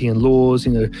of European laws.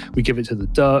 We give it to the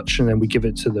Dutch, and then we give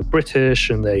it to the British,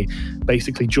 and they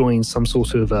basically join some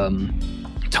sort of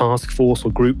task force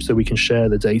or group so we can share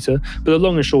the data. But the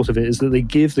long and short of it is that they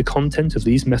give the content of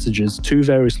these messages to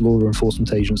various law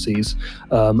enforcement agencies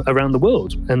around the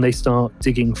world, and they start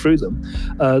digging through them.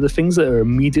 The things that are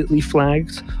immediately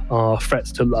flagged are threats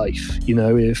to life.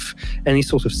 If any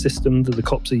sort of system that the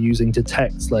cops are using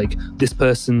detects like this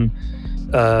person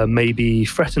may be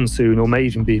threatened soon or may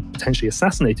even be potentially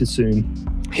assassinated soon,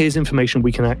 here's information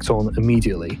we can act on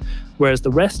immediately. Whereas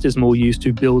the rest is more used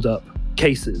to build up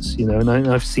cases, and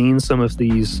I've seen some of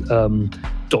these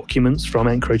documents from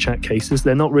EncroChat cases.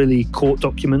 They're not really court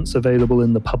documents available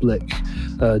in the public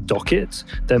docket.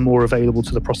 They're more available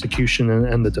to the prosecution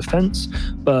and the defense,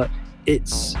 but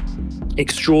it's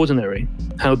extraordinary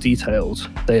how detailed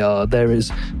they are. There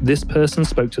is, this person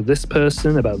spoke to this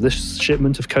person about this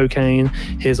shipment of cocaine.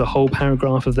 Here's a whole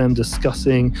paragraph of them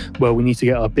discussing, well, we need to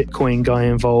get our Bitcoin guy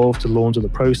involved to launder the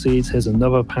proceeds. Here's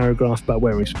another paragraph about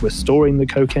where we're storing the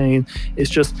cocaine. It's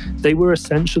just, they were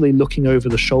essentially looking over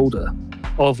the shoulder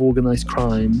of organized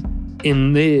crime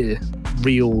in near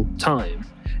real time.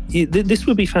 This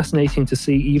would be fascinating to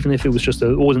see, even if it was just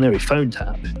an ordinary phone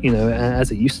tap, as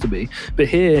it used to be. But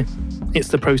here, it's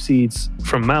the proceeds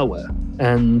from malware.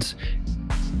 And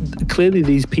clearly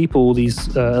these people,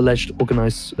 these alleged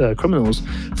organized criminals,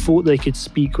 thought they could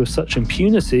speak with such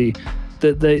impunity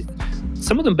that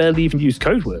some of them barely even use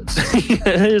code words.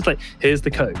 It's like, here's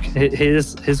the coke,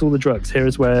 here's all the drugs,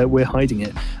 here's where we're hiding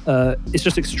it. It's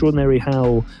just extraordinary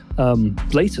how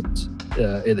blatant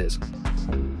it is.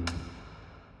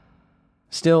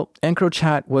 Still,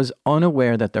 EncroChat was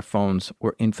unaware that their phones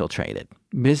were infiltrated.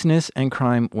 Business and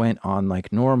crime went on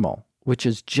like normal, which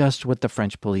is just what the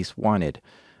French police wanted.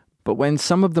 But when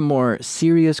some of the more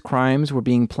serious crimes were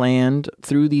being planned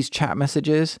through these chat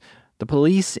messages, the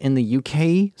police in the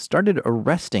UK started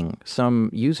arresting some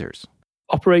users.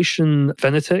 Operation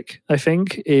Venetic, I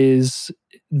think, is...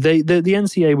 The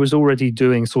NCA was already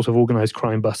doing sort of organized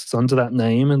crime busts under that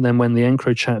name, and then when the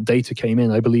EncroChat data came in,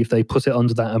 I believe they put it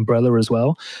under that umbrella as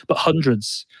well. But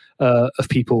hundreds of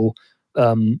people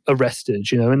arrested,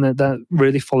 and that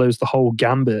really follows the whole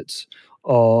gambit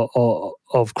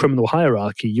of criminal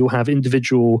hierarchy. You'll have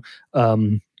individual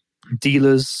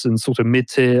dealers and sort of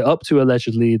mid-tier up to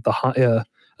allegedly the higher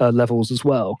levels as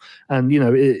well. And,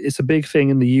 it's a big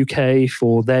thing in the UK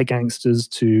for their gangsters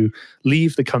to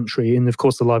leave the country. And of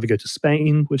course, they'll either go to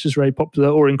Spain, which is very popular,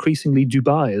 or increasingly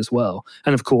Dubai as well.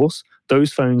 And of course,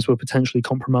 those phones were potentially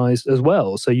compromised as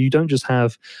well. So you don't just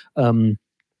have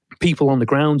people on the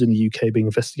ground in the UK being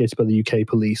investigated by the UK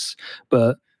police,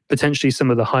 but potentially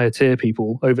some of the higher tier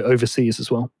people overseas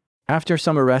as well. After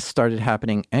some arrests started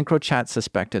happening, EncroChat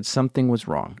suspected something was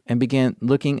wrong and began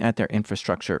looking at their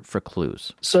infrastructure for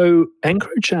clues. So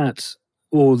EncroChat,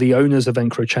 or the owners of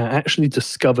EncroChat, actually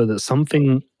discover that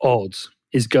something odd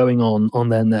is going on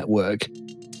their network.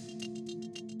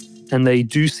 And they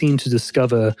do seem to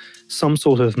discover some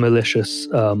sort of malicious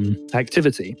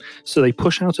activity. So they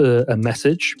push out a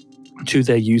message to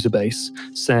their user base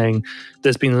saying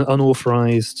there's been an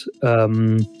unauthorized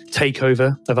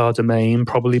takeover of our domain,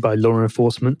 probably by law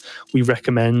enforcement. We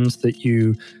recommend that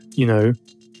you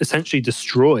essentially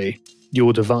destroy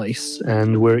your device,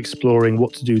 and we're exploring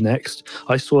what to do next.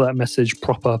 I saw that message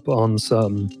prop up on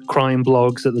some crime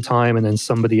blogs at the time, and then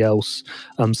somebody else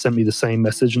sent me the same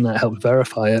message, and that helped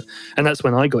verify it. And that's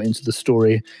when I got into the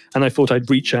story, and I thought I'd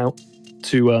reach out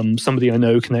to somebody I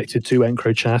know connected to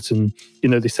EncroChat, and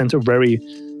they sent a very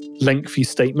lengthy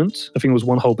statement. I think it was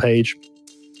one whole page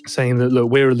saying that,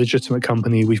 look, we're a legitimate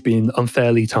company, we've been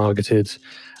unfairly targeted,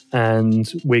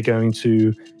 and we're going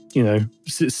to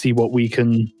see what we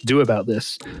can do about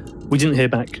this. We didn't hear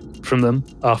back from them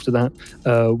after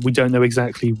that. We don't know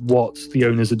exactly what the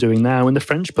owners are doing now, and the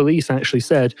French police actually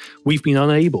said, we've been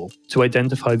unable to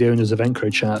identify the owners of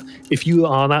EncroChat. If you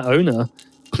are that owner,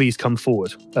 please come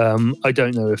forward. I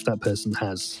don't know if that person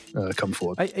has come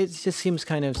forward. It just seems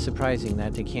kind of surprising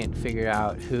that they can't figure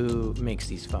out who makes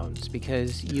these phones,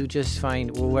 because you just find,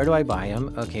 well, where do I buy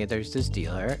them? Okay, there's this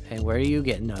dealer. And where are you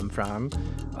getting them from?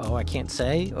 Oh, I can't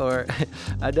say. Or,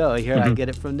 I know, here, I get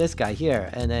it from this guy here.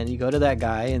 And then you go to that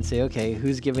guy and say, okay,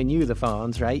 who's giving you the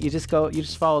phones, right? You just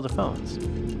follow the phones.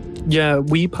 Yeah,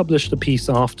 we published a piece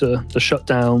after the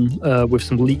shutdown with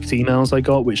some leaked emails I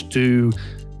got, which do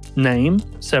name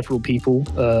several people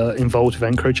involved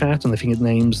with EncroChat, and I think it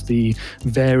names the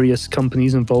various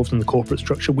companies involved in the corporate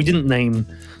structure. We didn't name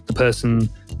the person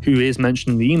who is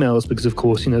mentioned in the emails because, of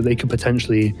course, they could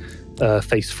potentially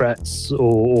face threats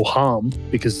or harm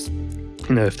because,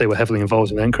 if they were heavily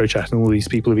involved in EncroChat and all these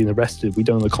people have been arrested, we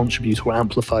don't want to contribute or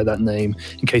amplify that name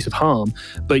in case of harm.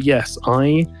 But yes,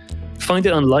 I find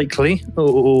it unlikely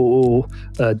or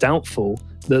doubtful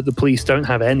that the police don't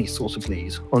have any sort of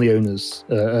lead on the owners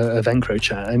of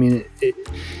EncroChat. I mean,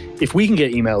 if we can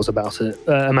get emails about it,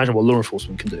 imagine what law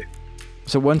enforcement can do.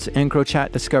 So once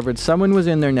EncroChat discovered someone was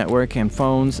in their network and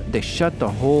phones, they shut the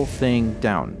whole thing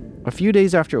down. A few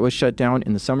days after it was shut down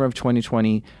in the summer of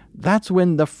 2020, that's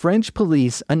when the French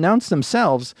police announced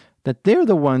themselves that they're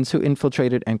the ones who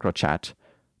infiltrated EncroChat.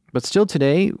 But still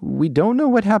today, we don't know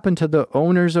what happened to the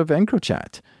owners of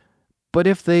EncroChat. But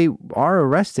if they are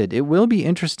arrested, it will be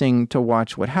interesting to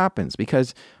watch what happens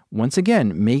because, once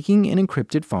again, making an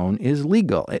encrypted phone is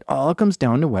legal. It all comes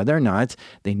down to whether or not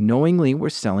they knowingly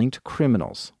were selling to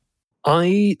criminals.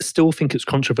 I still think it's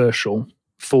controversial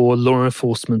for law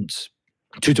enforcement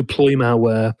to deploy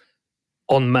malware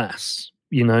en masse,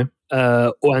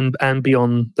 and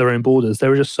beyond their own borders.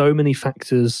 There are just so many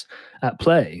factors at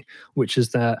play, which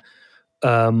is that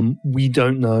we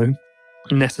don't know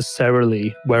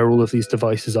necessarily where all of these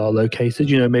devices are located.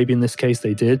 Maybe in this case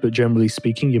they did, but generally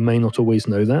speaking, you may not always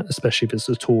know that, especially if it's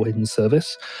a Tor hidden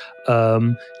service.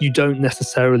 You don't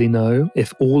necessarily know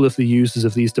if all of the users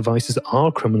of these devices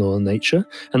are criminal in nature,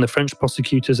 and the French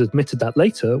prosecutors admitted that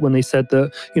later when they said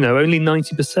that, only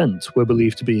 90% were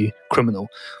believed to be criminal.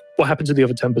 What happened to the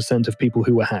other 10% of people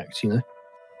who were hacked,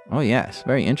 Oh yes,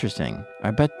 very interesting.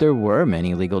 I bet there were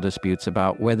many legal disputes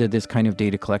about whether this kind of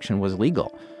data collection was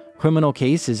legal. Criminal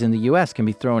cases in the US can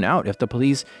be thrown out if the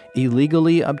police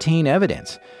illegally obtain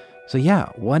evidence. So yeah,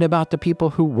 what about the people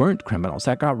who weren't criminals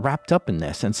that got wrapped up in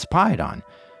this and spied on?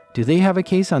 Do they have a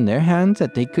case on their hands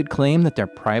that they could claim that their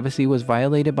privacy was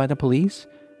violated by the police?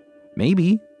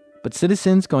 Maybe, but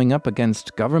citizens going up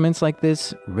against governments like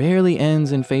this rarely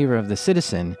ends in favor of the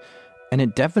citizen, and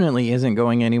it definitely isn't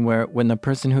going anywhere when the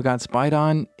person who got spied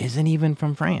on isn't even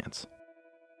from France.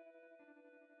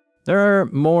 There are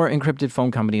more encrypted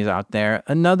phone companies out there.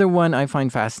 Another one I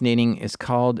find fascinating is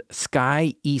called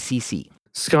Sky ECC.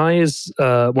 Sky is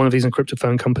one of these encrypted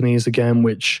phone companies, again,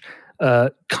 which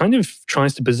kind of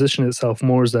tries to position itself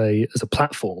more as a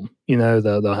platform.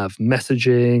 They'll have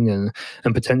messaging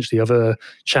and potentially other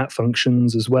chat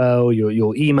functions as well,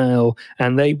 your email,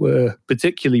 and they were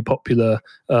particularly popular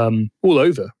all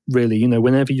over, really.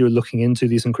 Whenever you're looking into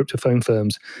these encrypted phone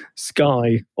firms,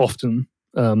 Sky often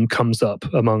comes up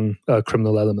among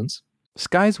criminal elements.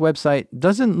 Sky's website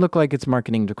doesn't look like it's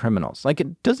marketing to criminals. Like,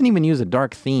 it doesn't even use a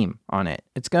dark theme on it.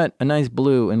 It's got a nice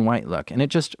blue and white look, and it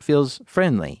just feels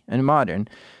friendly and modern.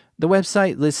 The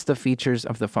website lists the features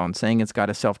of the phone, saying it's got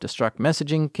a self-destruct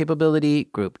messaging capability,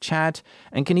 group chat,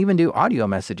 and can even do audio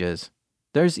messages.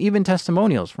 There's even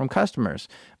testimonials from customers.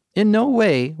 In no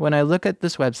way, when I look at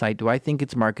this website, do I think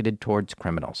it's marketed towards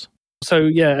criminals. So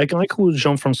yeah, a guy called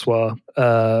Jean-Francois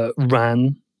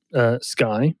ran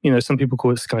Sky. Some people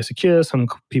call it Sky Secure, some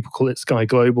people call it Sky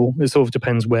Global. It sort of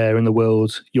depends where in the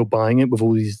world you're buying it with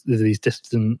all these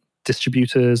distant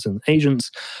distributors and agents.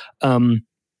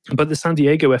 But the San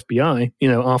Diego FBI,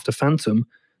 after Phantom,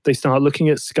 they start looking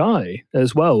at Sky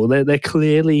as well. They're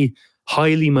clearly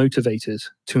highly motivated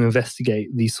to investigate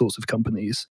these sorts of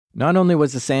companies. Not only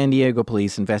was the San Diego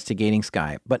police investigating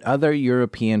Sky, but other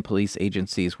European police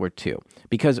agencies were too.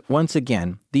 Because once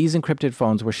again, these encrypted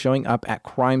phones were showing up at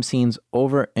crime scenes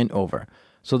over and over.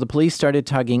 So the police started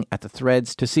tugging at the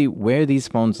threads to see where these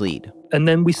phones lead. And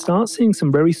then we start seeing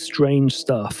some very strange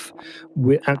stuff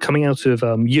coming out of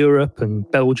Europe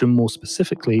and Belgium more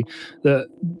specifically. The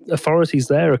authorities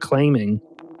there are claiming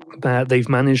that they've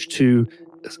managed to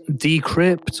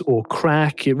decrypt or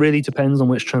crack, it really depends on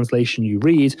which translation you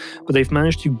read, but they've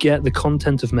managed to get the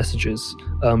content of messages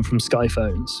from Sky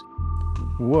phones.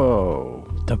 Whoa,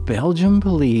 the Belgian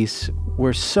police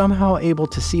were somehow able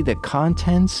to see the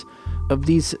contents of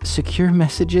these secure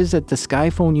messages that the Sky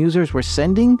phone users were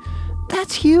sending?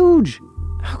 That's huge!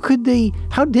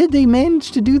 How did they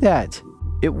manage to do that?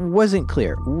 It wasn't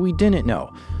clear, we didn't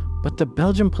know. But the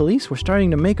Belgian police were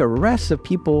starting to make arrests of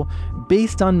people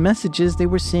based on messages they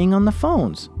were seeing on the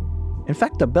phones. In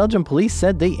fact, the Belgian police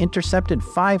said they intercepted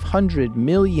 500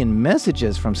 million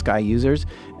messages from Sky users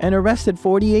and arrested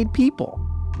 48 people.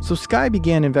 So Sky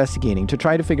began investigating to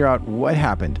try to figure out what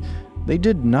happened. They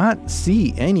did not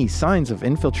see any signs of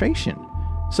infiltration.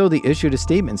 So they issued a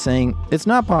statement saying it's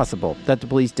not possible that the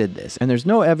police did this, and there's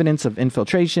no evidence of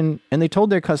infiltration, and they told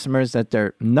their customers that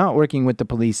they're not working with the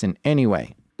police in any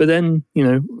way. But then,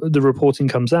 the reporting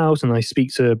comes out, and I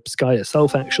speak to Sky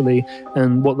itself, actually,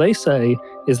 and what they say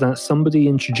is that somebody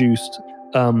introduced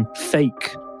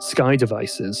fake Sky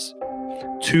devices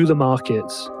to the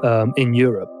market in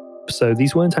Europe. So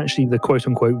these weren't actually the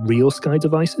quote-unquote real Sky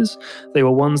devices. They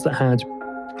were ones that had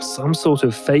some sort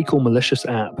of fake or malicious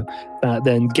app that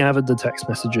then gathered the text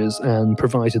messages and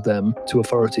provided them to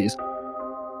authorities.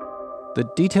 The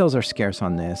details are scarce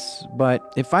on this,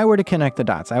 but if I were to connect the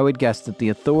dots, I would guess that the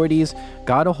authorities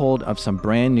got a hold of some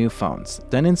brand new phones,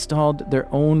 then installed their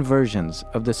own versions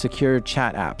of the secure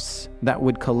chat apps that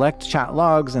would collect chat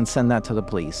logs and send that to the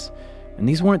police. And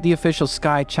these weren't the official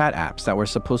Sky chat apps that were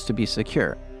supposed to be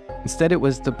secure. Instead, it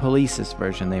was the police's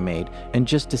version they made and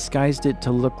just disguised it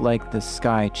to look like the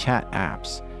Sky chat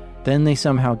apps. Then they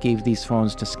somehow gave these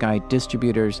phones to Sky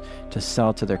distributors to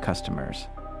sell to their customers.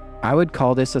 I would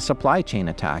call this a supply chain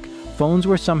attack. Phones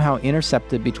were somehow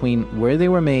intercepted between where they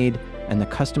were made and the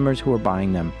customers who were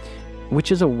buying them,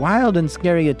 which is a wild and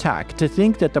scary attack. To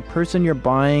think that the person you're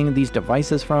buying these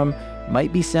devices from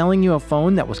might be selling you a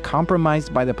phone that was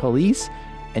compromised by the police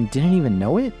and didn't even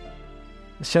know it.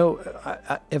 So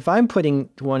if I'm putting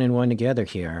one and one together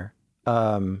here,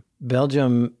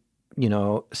 Belgium,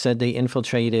 said they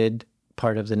infiltrated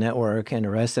part of the network and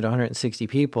arrested 160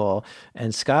 people,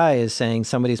 and Sky is saying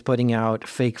somebody's putting out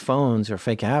fake phones or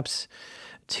fake apps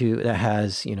that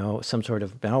has, some sort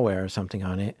of malware or something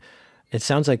on it. It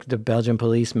sounds like the Belgian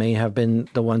police may have been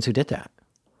the ones who did that.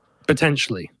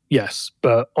 Potentially, yes.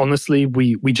 But honestly,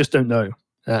 we just don't know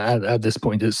at this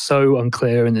point. It's so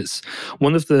unclear, and it's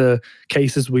one of the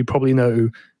cases we probably know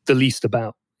the least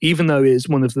about, even though it's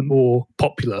one of the more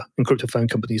popular encrypted phone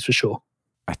companies for sure.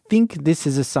 I think this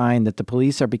is a sign that the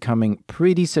police are becoming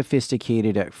pretty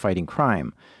sophisticated at fighting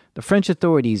crime. The French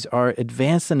authorities are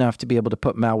advanced enough to be able to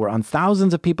put malware on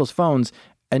thousands of people's phones,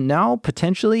 and now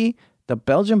potentially the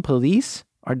Belgian police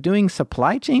are doing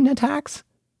supply chain attacks?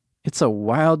 It's a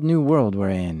wild new world we're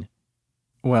in.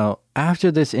 Well,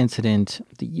 after this incident,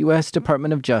 the U.S.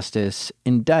 Department of Justice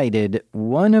indicted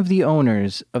one of the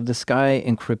owners of the Sky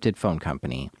encrypted phone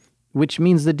company, which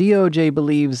means the DOJ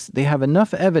believes they have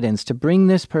enough evidence to bring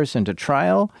this person to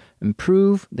trial and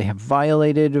prove they have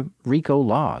violated RICO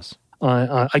laws.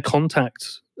 I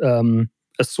contact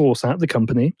a source at the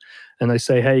company and I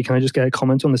say, hey, can I just get a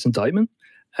comment on this indictment?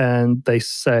 And they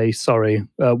say, sorry,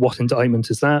 what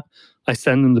indictment is that? I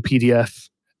send them the PDF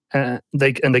and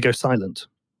they go silent.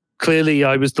 Clearly,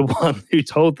 I was the one who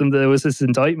told them there was this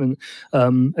indictment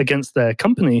against their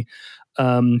company.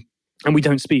 And we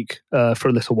don't speak for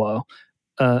a little while.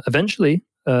 Eventually,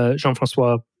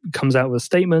 Jean-Francois comes out with a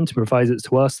statement and provides it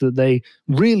to us that they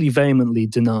really vehemently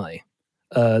deny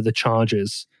the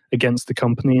charges against the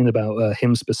company and about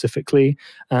him specifically,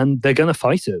 and they're going to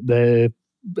fight it. They're,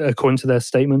 according to their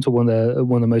statement, or one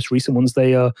of the most recent ones,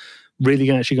 they are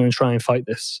really actually going to try and fight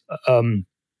this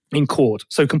in court.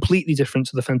 So completely different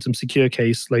to the Phantom Secure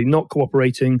case, like not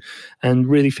cooperating and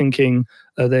really thinking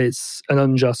that it's an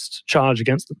unjust charge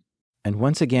against them. And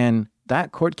once again,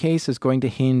 that court case is going to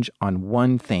hinge on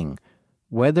one thing: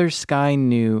 whether Sky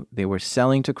knew they were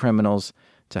selling to criminals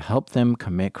to help them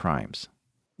commit crimes.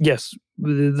 Yes,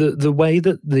 the way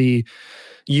that the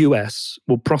US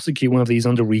will prosecute one of these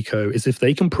under RICO is if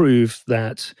they can prove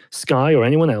that Sky or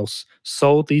anyone else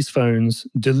sold these phones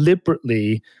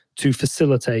deliberately to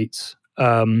facilitate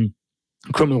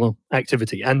criminal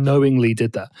activity and knowingly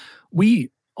did that.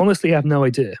 We honestly have no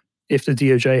idea if the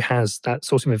DOJ has that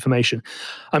sort of information.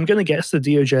 I'm going to guess the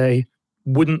DOJ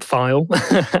wouldn't file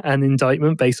an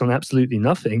indictment based on absolutely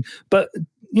nothing, but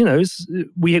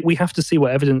we have to see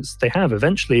what evidence they have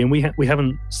eventually, and we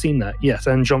haven't seen that yet.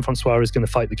 And Jean-Francois is going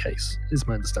to fight the case, is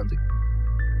my understanding.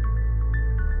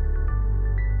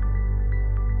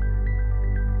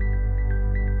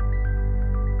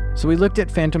 So we looked at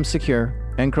Phantom Secure,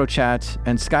 EncroChat,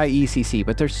 and Sky ECC,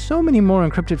 but there's so many more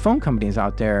encrypted phone companies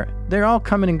out there. They're all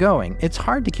coming and going. It's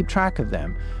hard to keep track of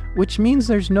them, which means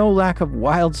there's no lack of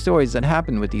wild stories that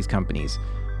happen with these companies.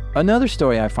 Another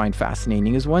story I find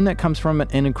fascinating is one that comes from an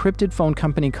encrypted phone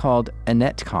company called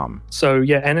Enetcom. So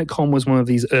yeah, Enetcom was one of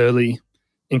these early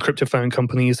encrypted phone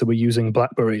companies that were using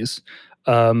BlackBerries.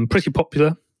 Pretty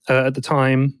popular at the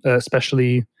time,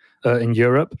 especially in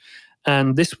Europe.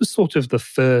 And this was sort of the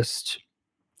first,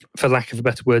 for lack of a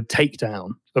better word,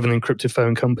 takedown of an encrypted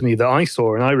phone company that I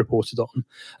saw and I reported on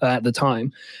at the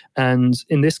time. And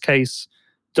in this case,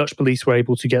 Dutch police were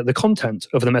able to get the content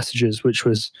of the messages, which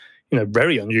was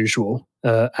very unusual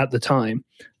at the time.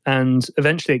 And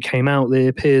eventually it came out, it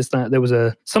appears that there was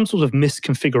some sort of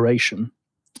misconfiguration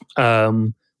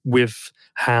with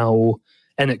how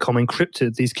Enetcom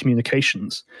encrypted these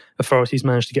communications. Authorities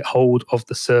managed to get hold of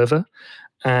the server,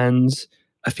 and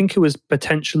I think it was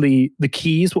potentially the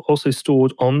keys were also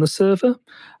stored on the server,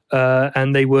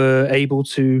 and they were able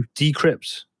to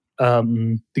decrypt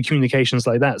the communications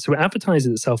like that. So it advertised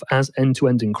itself as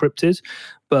end-to-end encrypted,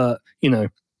 but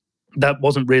that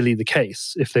wasn't really the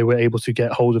case if they were able to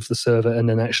get hold of the server and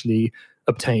then actually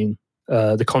obtain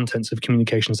the contents of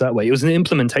communications that way. It was an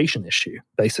implementation issue,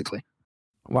 basically.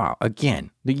 Wow,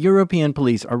 again, the European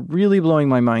police are really blowing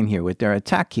my mind here with their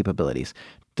attack capabilities.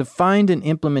 To find an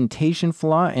implementation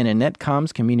flaw in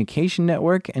Enetcom's communication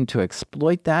network and to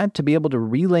exploit that to be able to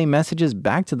relay messages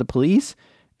back to the police,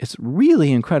 it's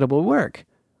really incredible work.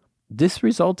 This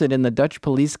resulted in the Dutch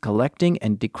police collecting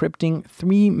and decrypting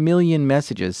 3 million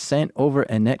messages sent over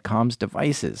Enetcom's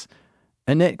devices.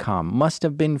 Enetcom must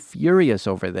have been furious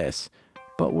over this,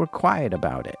 but were quiet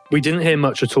about it. We didn't hear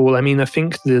much at all. I mean, I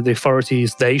think the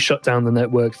authorities, they shut down the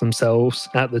network themselves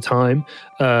at the time.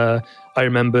 I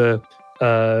remember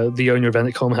the owner of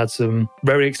Enetcom had some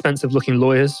very expensive looking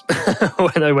lawyers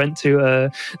when I went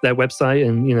to their website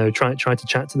and tried to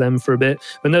chat to them for a bit.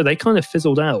 But no, they kind of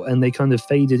fizzled out and they kind of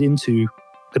faded into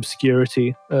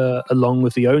obscurity along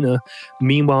with the owner.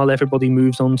 Meanwhile, everybody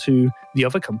moves on to the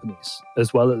other companies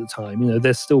as well at the time.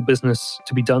 There's still business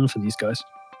to be done for these guys.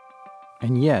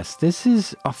 And yes, this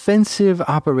is offensive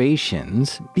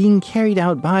operations being carried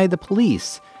out by the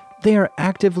police. They are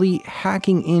actively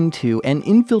hacking into and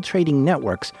infiltrating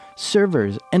networks,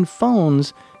 servers, and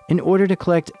phones in order to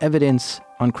collect evidence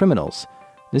on criminals.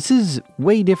 This is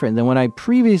way different than what I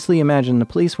previously imagined the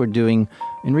police were doing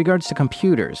in regards to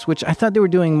computers, which I thought they were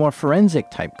doing more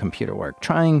forensic type computer work,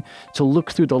 trying to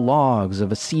look through the logs of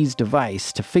a seized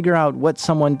device to figure out what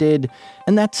someone did.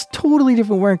 And that's totally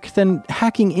different work than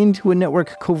hacking into a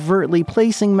network covertly,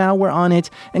 placing malware on it,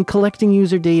 and collecting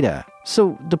user data.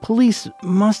 So the police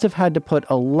must have had to put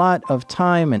a lot of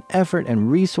time and effort and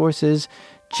resources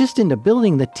just into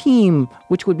building the team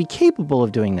which would be capable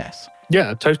of doing this.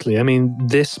 Yeah, totally. I mean,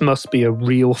 this must be a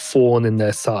real thorn in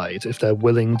their side if they're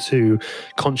willing to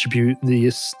contribute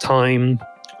this time,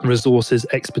 resources,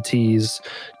 expertise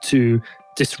to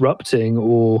disrupting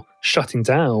or shutting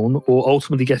down or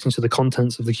ultimately getting to the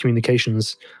contents of the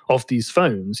communications of these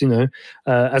phones.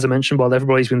 As I mentioned, while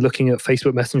everybody's been looking at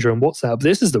Facebook Messenger and WhatsApp,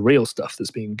 this is the real stuff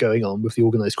that's been going on with the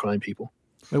organized crime people.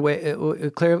 Wait,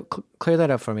 clear that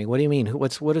up for me. What do you mean?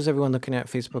 What is everyone looking at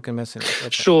Facebook and Messenger?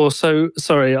 Sure. So,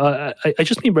 sorry, I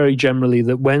just mean very generally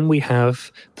that when we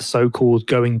have the so-called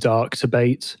going dark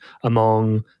debate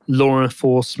among law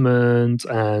enforcement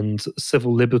and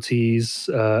civil liberties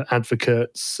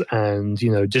advocates and,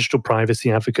 digital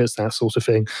privacy advocates, that sort of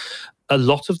thing, a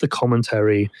lot of the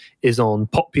commentary is on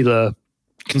popular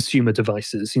consumer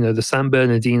devices. The San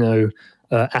Bernardino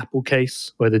Apple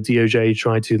case where the DOJ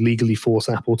tried to legally force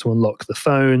Apple to unlock the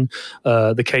phone,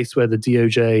 the case where the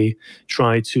DOJ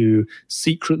tried to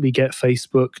secretly get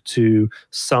Facebook to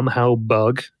somehow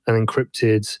bug an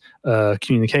encrypted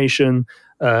communication,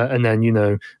 and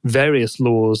then, various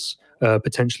laws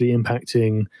potentially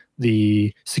impacting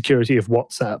the security of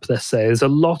WhatsApp, let's say. There's a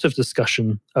lot of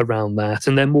discussion around that.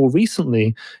 And then more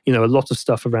recently, a lot of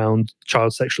stuff around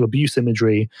child sexual abuse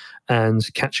imagery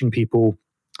and catching people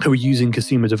who are using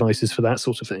consumer devices for that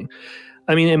sort of thing.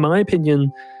 I mean, in my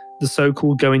opinion, the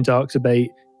so-called going dark debate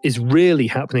is really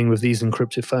happening with these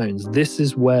encrypted phones. This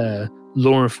is where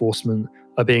law enforcement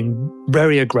are being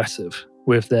very aggressive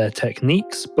with their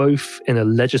techniques, both in a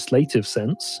legislative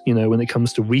sense, when it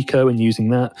comes to RICO and using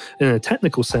that, in a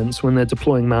technical sense, when they're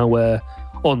deploying malware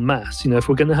en masse. If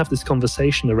we're going to have this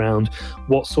conversation around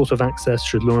what sort of access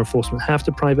should law enforcement have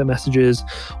to private messages,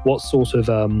 what sort of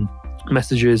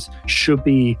messages should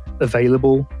be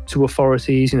available to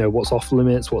authorities, what's off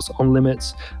limits, what's on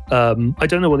limits. I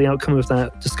don't know what the outcome of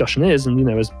that discussion is. And,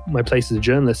 as my place as a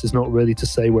journalist is not really to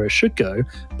say where it should go,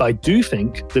 but I do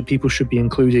think that people should be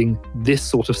including this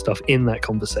sort of stuff in that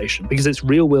conversation because it's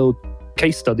real world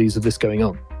case studies of this going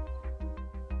on.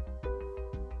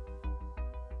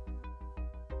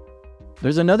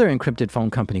 There's another encrypted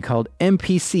phone company called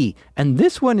MPC, and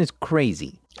this one is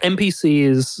crazy. MPC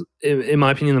is, in my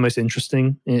opinion, the most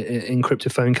interesting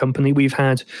encrypted phone company. We've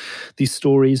had these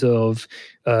stories of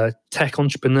tech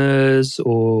entrepreneurs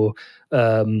or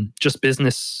just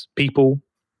business people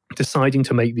deciding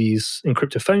to make these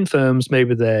encrypted phone firms.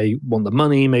 Maybe they want the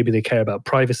money, maybe they care about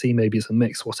privacy, maybe it's a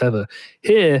mix, whatever.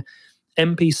 Here,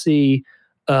 MPC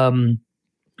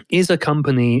is a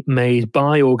company made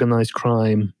by organized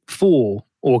crime for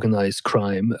organized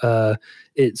crime.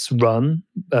 It's run,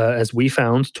 as we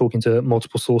found, talking to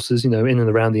multiple sources, in and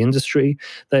around the industry,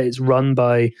 that it's run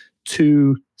by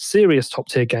two serious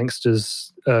top-tier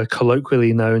gangsters,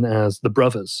 colloquially known as the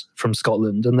Brothers from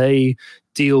Scotland. And they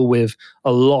deal with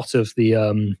a lot of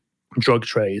the drug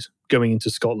trade going into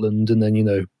Scotland and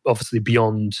then, obviously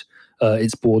beyond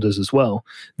its borders as well.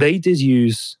 They did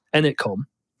use Enetcom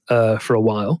for a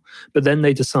while, but then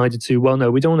they decided to, well,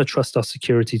 no, we don't want to trust our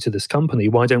security to this company.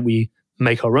 Why don't we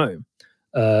make our own?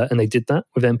 And they did that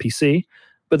with MPC,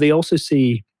 but they also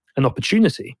see an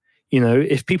opportunity.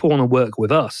 If people want to work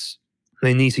with us,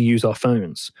 they need to use our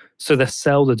phones. So they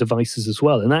sell the devices as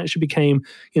well. And that actually became,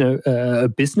 a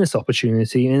business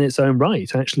opportunity in its own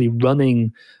right, actually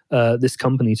running this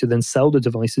company to then sell the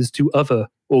devices to other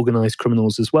organized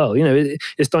criminals as well.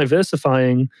 It's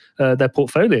diversifying their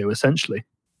portfolio, essentially.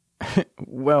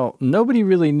 Well, nobody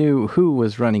really knew who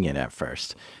was running it at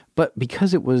first. But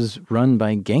because it was run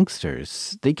by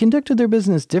gangsters, they conducted their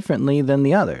business differently than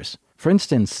the others. For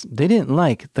instance, they didn't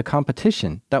like the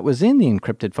competition that was in the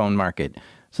encrypted phone market,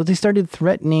 so they started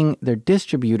threatening their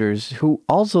distributors who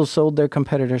also sold their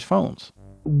competitors' phones.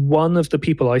 One of the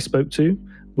people I spoke to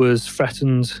was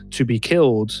threatened to be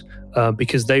killed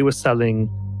because they were selling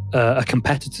a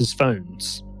competitor's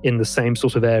phones in the same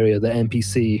sort of area that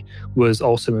MPC was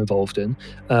also involved in.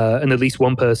 And at least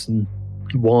one person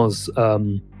was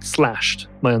slashed,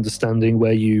 my understanding,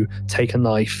 where you take a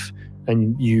knife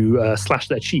and you slash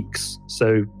their cheeks.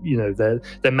 So,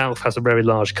 their mouth has a very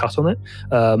large cut on it.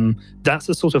 That's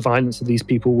the sort of violence that these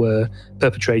people were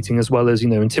perpetrating, as well as,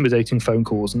 intimidating phone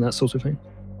calls and that sort of thing.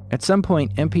 At some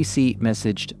point, MPC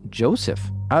messaged Joseph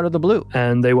out of the blue.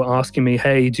 And they were asking me,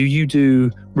 hey, do you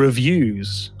do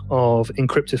reviews of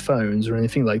encrypted phones or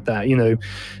anything like that?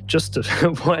 Just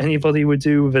what anybody would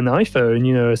do with an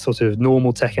iPhone, a sort of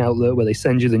normal tech outlet where they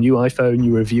send you the new iPhone,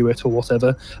 you review it or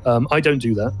whatever. I don't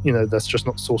do that. That's just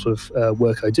not the sort of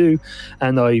work I do.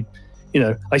 And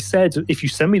I said, if you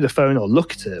send me the phone, I'll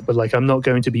look at it, but I'm not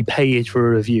going to be paid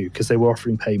for a review, because they were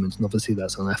offering payment, and obviously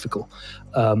that's unethical.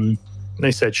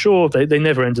 They said, sure. They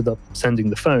never ended up sending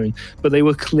the phone, but they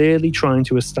were clearly trying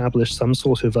to establish some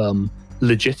sort of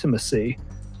legitimacy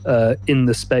in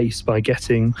the space by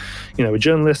getting, a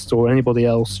journalist or anybody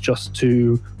else just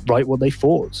to write what they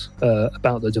thought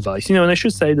about the device. And I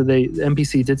should say that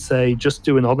MPC did say just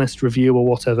do an honest review or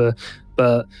whatever,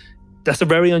 but that's a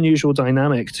very unusual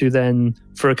dynamic to then,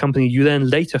 for a company you then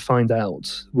later find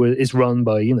out is run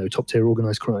by, top tier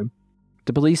organized crime.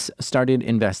 The police started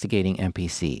investigating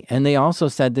MPC, and they also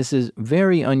said this is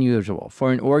very unusual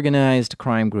for an organized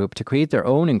crime group to create their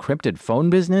own encrypted phone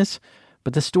business.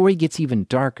 But the story gets even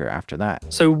darker after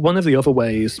that. So one of the other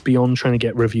ways, beyond trying to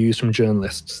get reviews from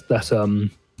journalists, that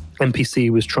MPC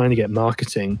was trying to get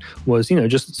marketing was,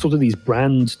 just sort of these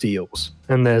brand deals.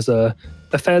 And there's a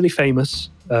fairly famous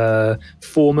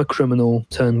former criminal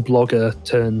turned blogger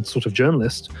turned sort of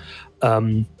journalist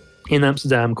in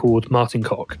Amsterdam called Martin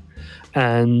Kok.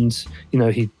 And,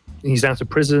 he's out of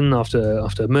prison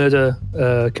after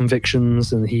murder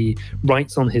convictions, and he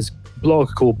writes on his blog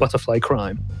called Butterfly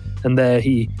Crime. And there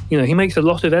he makes a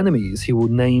lot of enemies. He will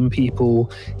name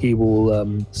people. He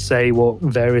will say what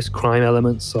various crime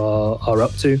elements are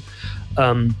up to.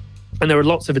 And there are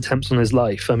lots of attempts on his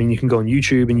life. I mean, you can go on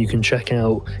YouTube and you can check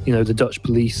out, the Dutch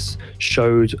police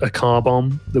showed a car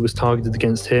bomb that was targeted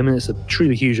against him. And it's a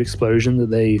truly huge explosion that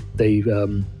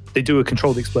they do a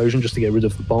controlled explosion just to get rid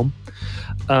of the bomb.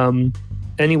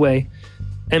 Anyway,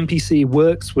 MPC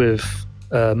works with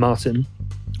Martin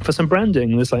for some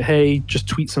branding. It's like, hey, just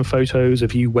tweet some photos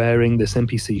of you wearing this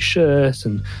MPC shirt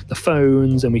and the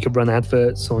phones, and we could run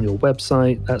adverts on your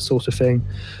website, that sort of thing.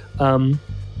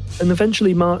 And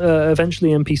eventually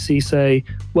MPC say,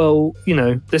 well,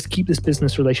 let's keep this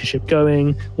business relationship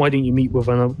going. Why don't you meet with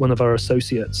one of our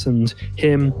associates? And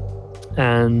him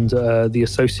and the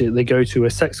associate, they go to a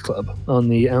sex club on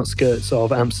the outskirts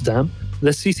of Amsterdam.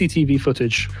 There's CCTV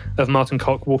footage of Martin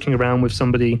Kok walking around with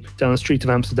somebody down the street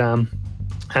of Amsterdam,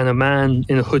 and a man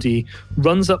in a hoodie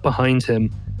runs up behind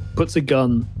him, puts a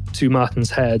gun to Martin's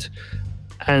head,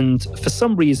 and for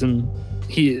some reason,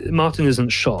 Martin isn't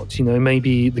shot.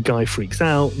 Maybe the guy freaks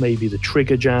out, maybe the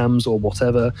trigger jams or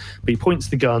whatever, but he points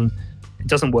the gun, it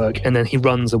doesn't work, and then he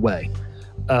runs away.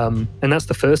 And that's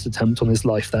the first attempt on his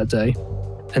life that day.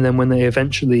 And then when they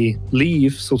eventually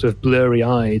leave, sort of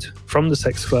blurry-eyed, from the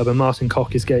sex club, and Martin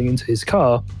Kok is getting into his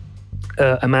car,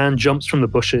 a man jumps from the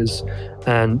bushes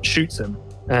and shoots him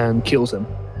and kills him.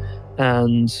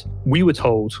 And we were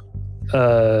told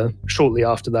shortly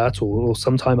after that, or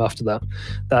sometime after that,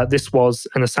 that this was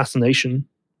an assassination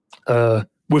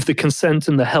with the consent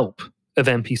and the help of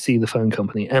MPC, the phone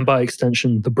company, and by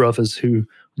extension, the brothers who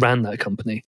ran that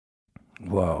company.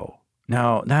 Whoa.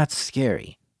 Now, that's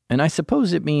scary. And I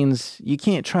suppose it means you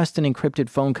can't trust an encrypted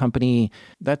phone company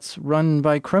that's run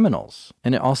by criminals.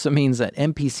 And it also means that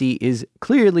MPC is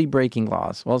clearly breaking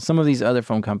laws, while some of these other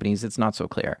phone companies, it's not so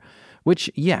clear.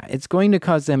 Which, yeah, it's going to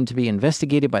cause them to be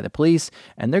investigated by the police,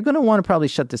 and they're going to want to probably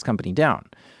shut this company down.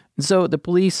 And so the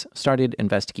police started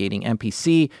investigating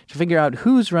MPC to figure out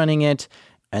who's running it,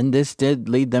 and this did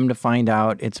lead them to find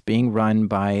out it's being run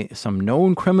by some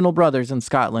known criminal brothers in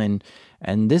Scotland,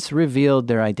 and this revealed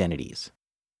their identities.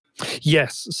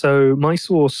 Yes. So my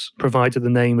source provided the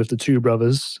name of the two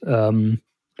brothers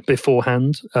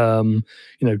beforehand,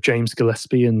 James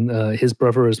Gillespie and his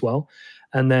brother as well.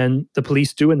 And then the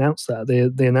police do announce that.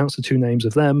 They announce the two names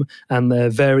of them and their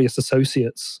various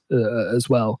associates as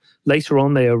well. Later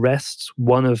on, they arrest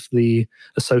one of the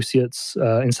associates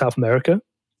in South America,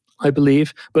 I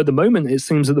believe. But at the moment, it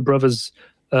seems that the brothers,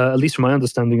 at least from my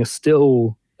understanding, are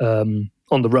still on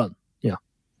the run. Yeah.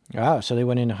 Oh, so they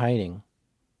went into hiding.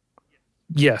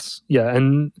 Yes, yeah,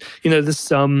 and there's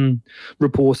some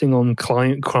reporting on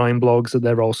client crime blogs that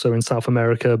they're also in South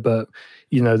America, but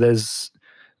there's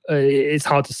it's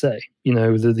hard to say.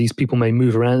 These people may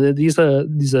move around. These are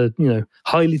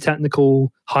highly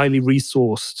technical, highly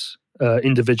resourced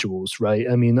individuals, right?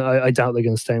 I mean, I doubt they're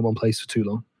going to stay in one place for too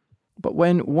long. But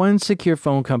when one secure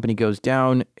phone company goes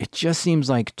down, it just seems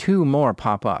like two more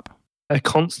pop up. A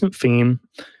constant theme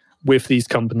with these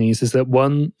companies is that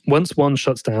once one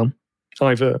shuts down,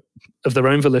 either of their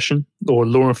own volition or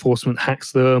law enforcement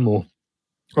hacks them or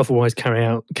otherwise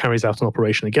carries out an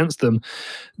operation against them,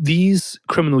 these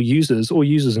criminal users or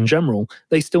users in general,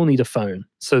 they still need a phone.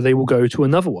 So they will go to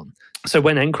another one. So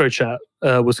when EncroChat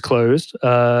was closed,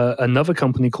 another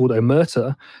company called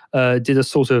Omerta did a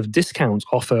sort of discount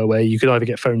offer where you could either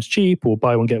get phones cheap or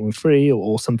buy one, get one free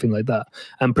or something like that.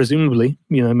 And presumably,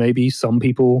 maybe some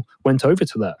people went over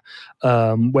to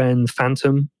that. When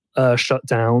Phantom shut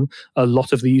down, a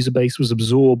lot of the user base was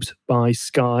absorbed by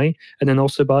Sky and then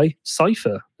also by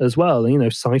Cypher as well.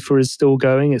 Cypher is still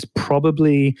going. It's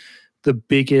probably the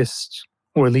biggest,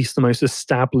 or at least the most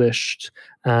established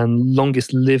and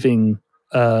longest living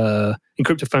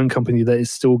encrypted phone company that is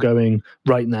still going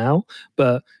right now.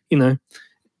 But,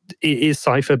 is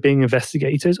Cypher being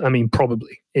investigated? I mean,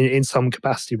 probably in some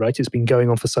capacity, right? It's been going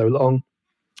on for so long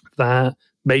that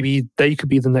maybe they could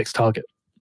be the next target.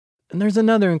 And there's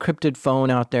another encrypted phone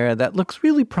out there that looks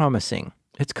really promising.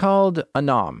 It's called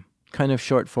Anom, kind of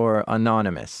short for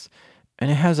anonymous. And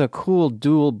it has a cool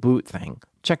dual boot thing.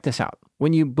 Check this out.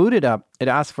 When you boot it up, it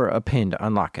asks for a PIN to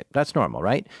unlock it. That's normal,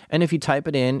 right? And if you type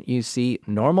it in, you see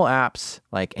normal apps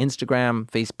like Instagram,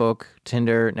 Facebook,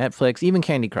 Tinder, Netflix, even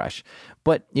Candy Crush.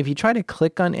 But if you try to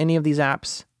click on any of these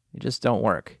apps, they just don't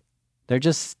work. They're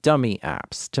just dummy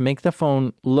apps to make the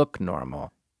phone look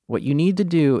normal. What you need to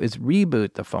do is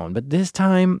reboot the phone, but this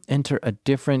time enter a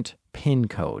different PIN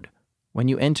code. When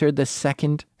you enter the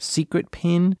second secret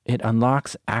PIN, it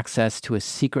unlocks access to a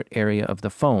secret area of the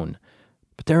phone.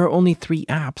 But there are only 3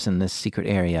 apps in this secret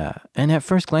area, and at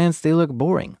first glance they look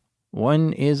boring.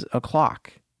 One is a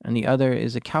clock, and the other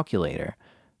is a calculator,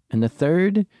 and the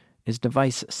third is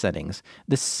device settings.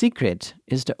 The secret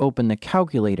is to open the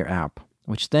calculator app,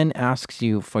 which then asks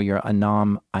you for your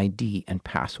Anom ID and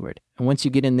password. And once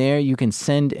you get in there, you can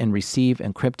send and receive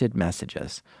encrypted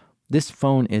messages. This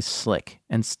phone is slick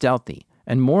and stealthy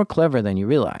and more clever than you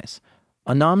realize.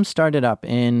 Anom started up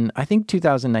in, I think,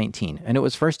 2019, and it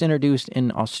was first introduced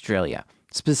in Australia.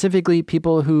 Specifically,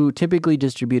 people who typically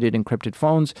distributed encrypted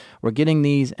phones were getting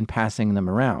these and passing them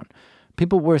around.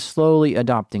 People were slowly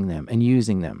adopting them and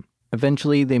using them.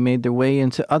 Eventually, they made their way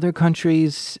into other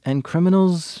countries, and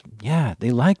criminals,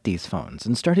 they liked these phones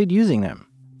and started using them.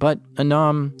 But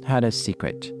Anom had a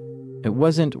secret. It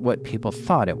wasn't what people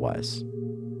thought it was.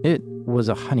 It was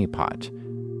a honeypot,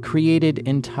 created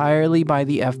entirely by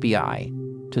the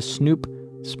FBI to snoop,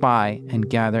 spy, and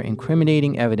gather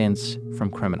incriminating evidence from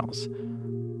criminals.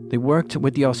 They worked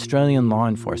with the Australian law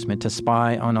enforcement to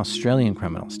spy on Australian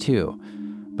criminals, too.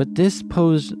 But this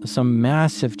posed some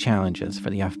massive challenges for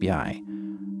the FBI.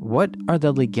 What are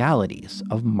the legalities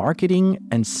of marketing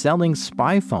and selling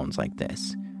spy phones like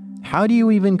this? How do you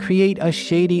even create a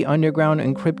shady underground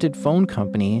encrypted phone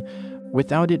company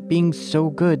without it being so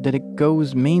good that it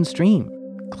goes mainstream?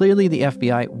 Clearly, the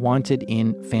FBI wanted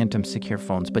in Phantom secure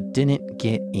phones, but didn't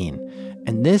get in.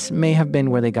 And this may have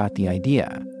been where they got the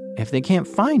idea. If they can't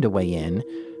find a way in,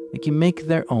 they can make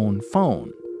their own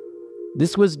phone.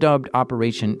 This was dubbed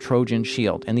Operation Trojan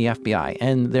Shield in the FBI,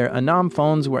 and their Anom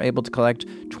phones were able to collect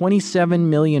 27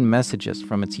 million messages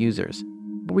from its users.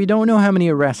 We don't know how many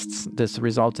arrests this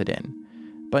resulted in,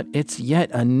 but it's yet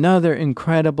another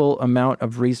incredible amount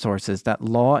of resources that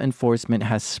law enforcement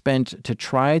has spent to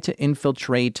try to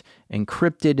infiltrate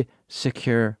encrypted,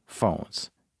 secure phones.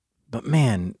 But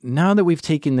man, now that we've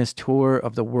taken this tour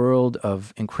of the world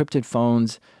of encrypted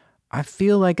phones, I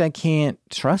feel like I can't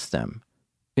trust them.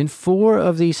 In 4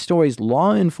 of these stories,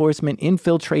 law enforcement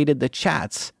infiltrated the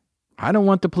chats. I don't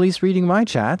want the police reading my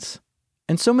chats.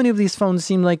 And so many of these phones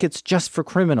seem like it's just for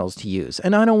criminals to use,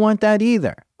 and I don't want that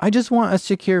either. I just want a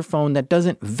secure phone that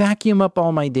doesn't vacuum up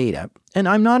all my data. And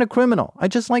I'm not a criminal. I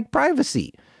just like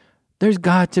privacy. There's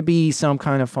got to be some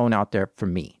kind of phone out there for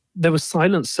me. There was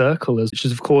Silent Circle, which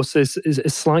is, of course, is a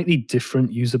slightly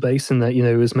different user base in that,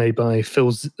 it was made by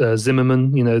Phil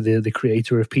Zimmerman, the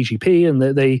creator of PGP. And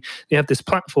they have this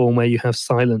platform where you have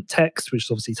silent text, which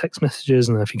is obviously text messages,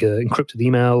 and I think encrypted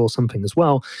email or something as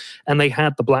well. And they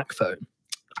had the Black Phone.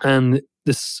 And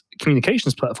this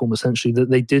communications platform, essentially,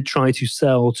 that they did try to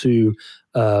sell to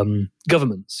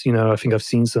governments. I think I've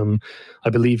seen some, I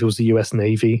believe it was the US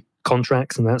Navy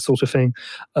contracts and that sort of thing.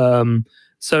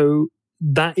 So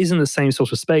that isn't the same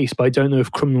sort of space, but I don't know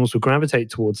if criminals will gravitate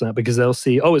towards that because they'll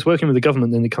see, it's working with the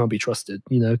government, then it can't be trusted,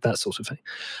 that sort of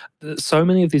thing. So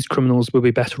many of these criminals will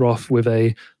be better off with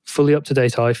a fully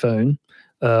up-to-date iPhone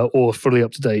or fully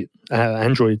up-to-date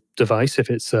Android device,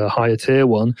 if it's a higher tier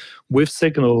one, with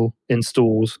Signal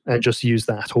installed and just use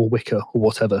that, or Wickr, or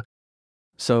whatever.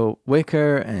 So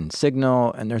Wickr and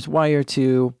Signal, and there's Wire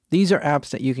too. These are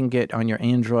apps that you can get on your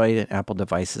Android and Apple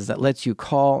devices that lets you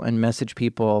call and message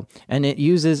people, and it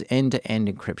uses end-to-end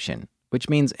encryption, which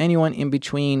means anyone in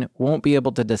between won't be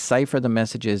able to decipher the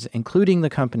messages, including the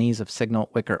companies of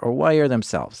Signal, Wickr, or Wire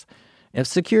themselves. If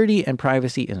security and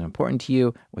privacy is important to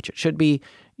you, which it should be,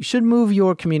 you should move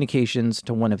your communications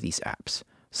to one of these apps.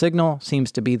 Signal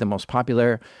seems to be the most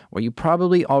popular, where you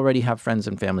probably already have friends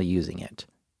and family using it.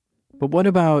 But what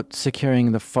about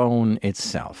securing the phone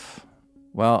itself?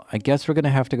 Well, I guess we're going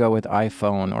to have to go with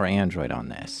iPhone or Android on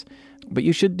this. But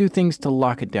you should do things to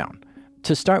lock it down.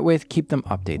 To start with, keep them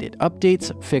updated.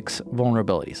 Updates fix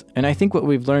vulnerabilities. And I think what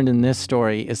we've learned in this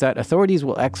story is that authorities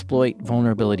will exploit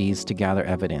vulnerabilities to gather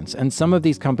evidence. And some of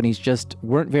these companies just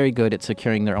weren't very good at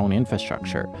securing their own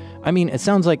infrastructure. I mean, it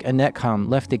sounds like a Netcom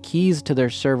left the keys to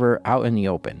their server out in the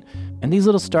open. And these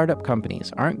little startup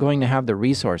companies aren't going to have the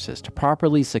resources to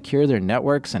properly secure their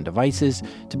networks and devices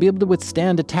to be able to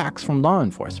withstand attacks from law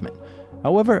enforcement.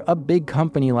 However, a big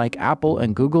company like Apple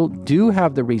and Google do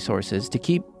have the resources to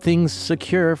keep things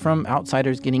secure from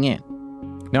outsiders getting in.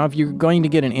 Now, if you're going to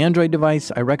get an Android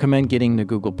device, I recommend getting the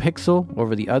Google Pixel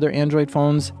over the other Android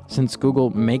phones. Since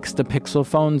Google makes the Pixel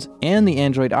phones and the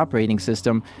Android operating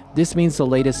system, this means the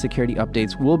latest security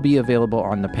updates will be available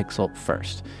on the Pixel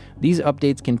first. These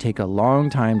updates can take a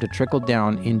long time to trickle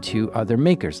down into other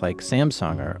makers like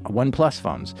Samsung or OnePlus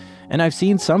phones. And I've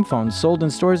seen some phones sold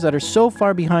in stores that are so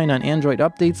far behind on Android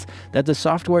updates that the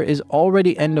software is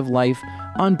already end of life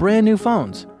on brand new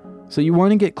phones. So you want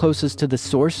to get closest to the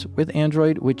source with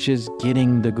Android, which is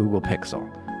getting the Google Pixel.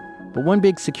 But one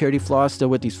big security flaw still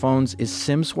with these phones is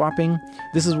SIM swapping.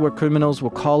 This is where criminals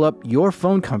will call up your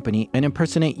phone company and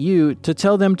impersonate you to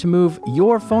tell them to move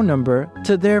your phone number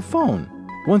to their phone.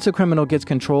 Once a criminal gets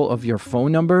control of your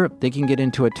phone number, they can get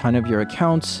into a ton of your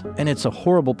accounts, and it's a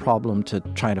horrible problem to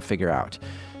try to figure out.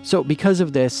 So because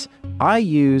of this, I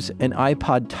use an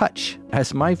iPod Touch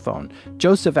as my phone.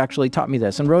 Joseph actually taught me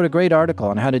this and wrote a great article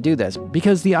on how to do this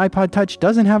because the iPod Touch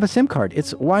doesn't have a SIM card.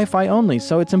 It's Wi-Fi only,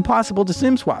 so it's impossible to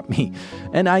SIM swap me.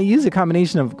 And I use a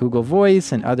combination of Google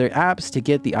Voice and other apps to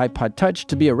get the iPod Touch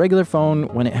to be a regular phone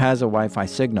when it has a Wi-Fi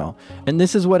signal. And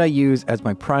this is what I use as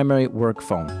my primary work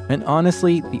phone. And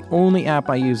honestly, the only app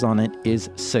I use on it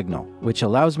is Signal, which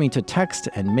allows me to text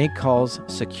and make calls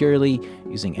securely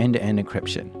using end-to-end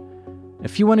encryption.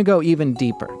 If you want to go even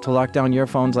deeper to lock down your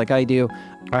phones like I do,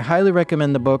 I highly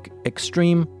recommend the book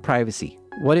Extreme Privacy: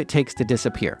 What It Takes to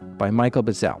Disappear by Michael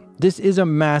Bazzell. This is a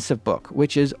massive book,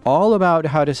 which is all about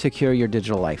how to secure your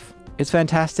digital life. It's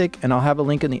fantastic, and I'll have a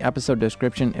link in the episode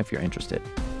description if you're interested.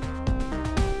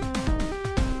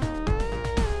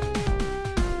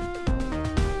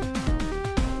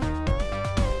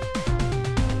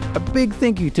 A big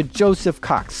thank you to Joseph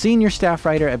Cox, senior staff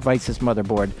writer at Vice's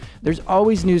Motherboard. There's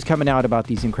always news coming out about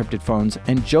these encrypted phones,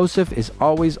 and Joseph is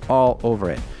always all over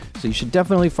it. So you should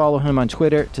definitely follow him on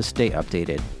Twitter to stay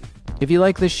updated. If you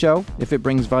like this show, if it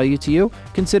brings value to you,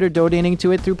 consider donating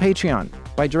to it through Patreon.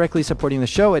 By directly supporting the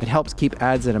show, it helps keep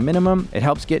ads at a minimum, it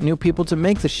helps get new people to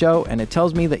make the show, and it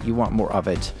tells me that you want more of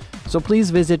it. So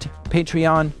please visit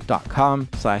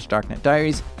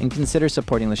patreon.com/darknetdiaries and consider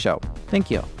supporting the show. Thank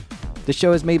you. The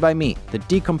show is made by me, the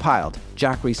decompiled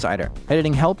Jack Rhysider.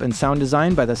 Editing help and sound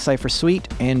design by the Cypher Suite,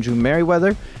 Andrew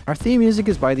Merriweather. Our theme music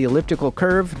is by the Elliptical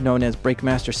Curve, known as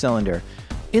Breakmaster Cylinder.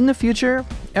 In the future,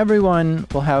 everyone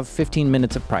will have 15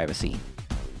 minutes of privacy.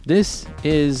 This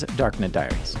is Darknet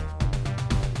Diaries.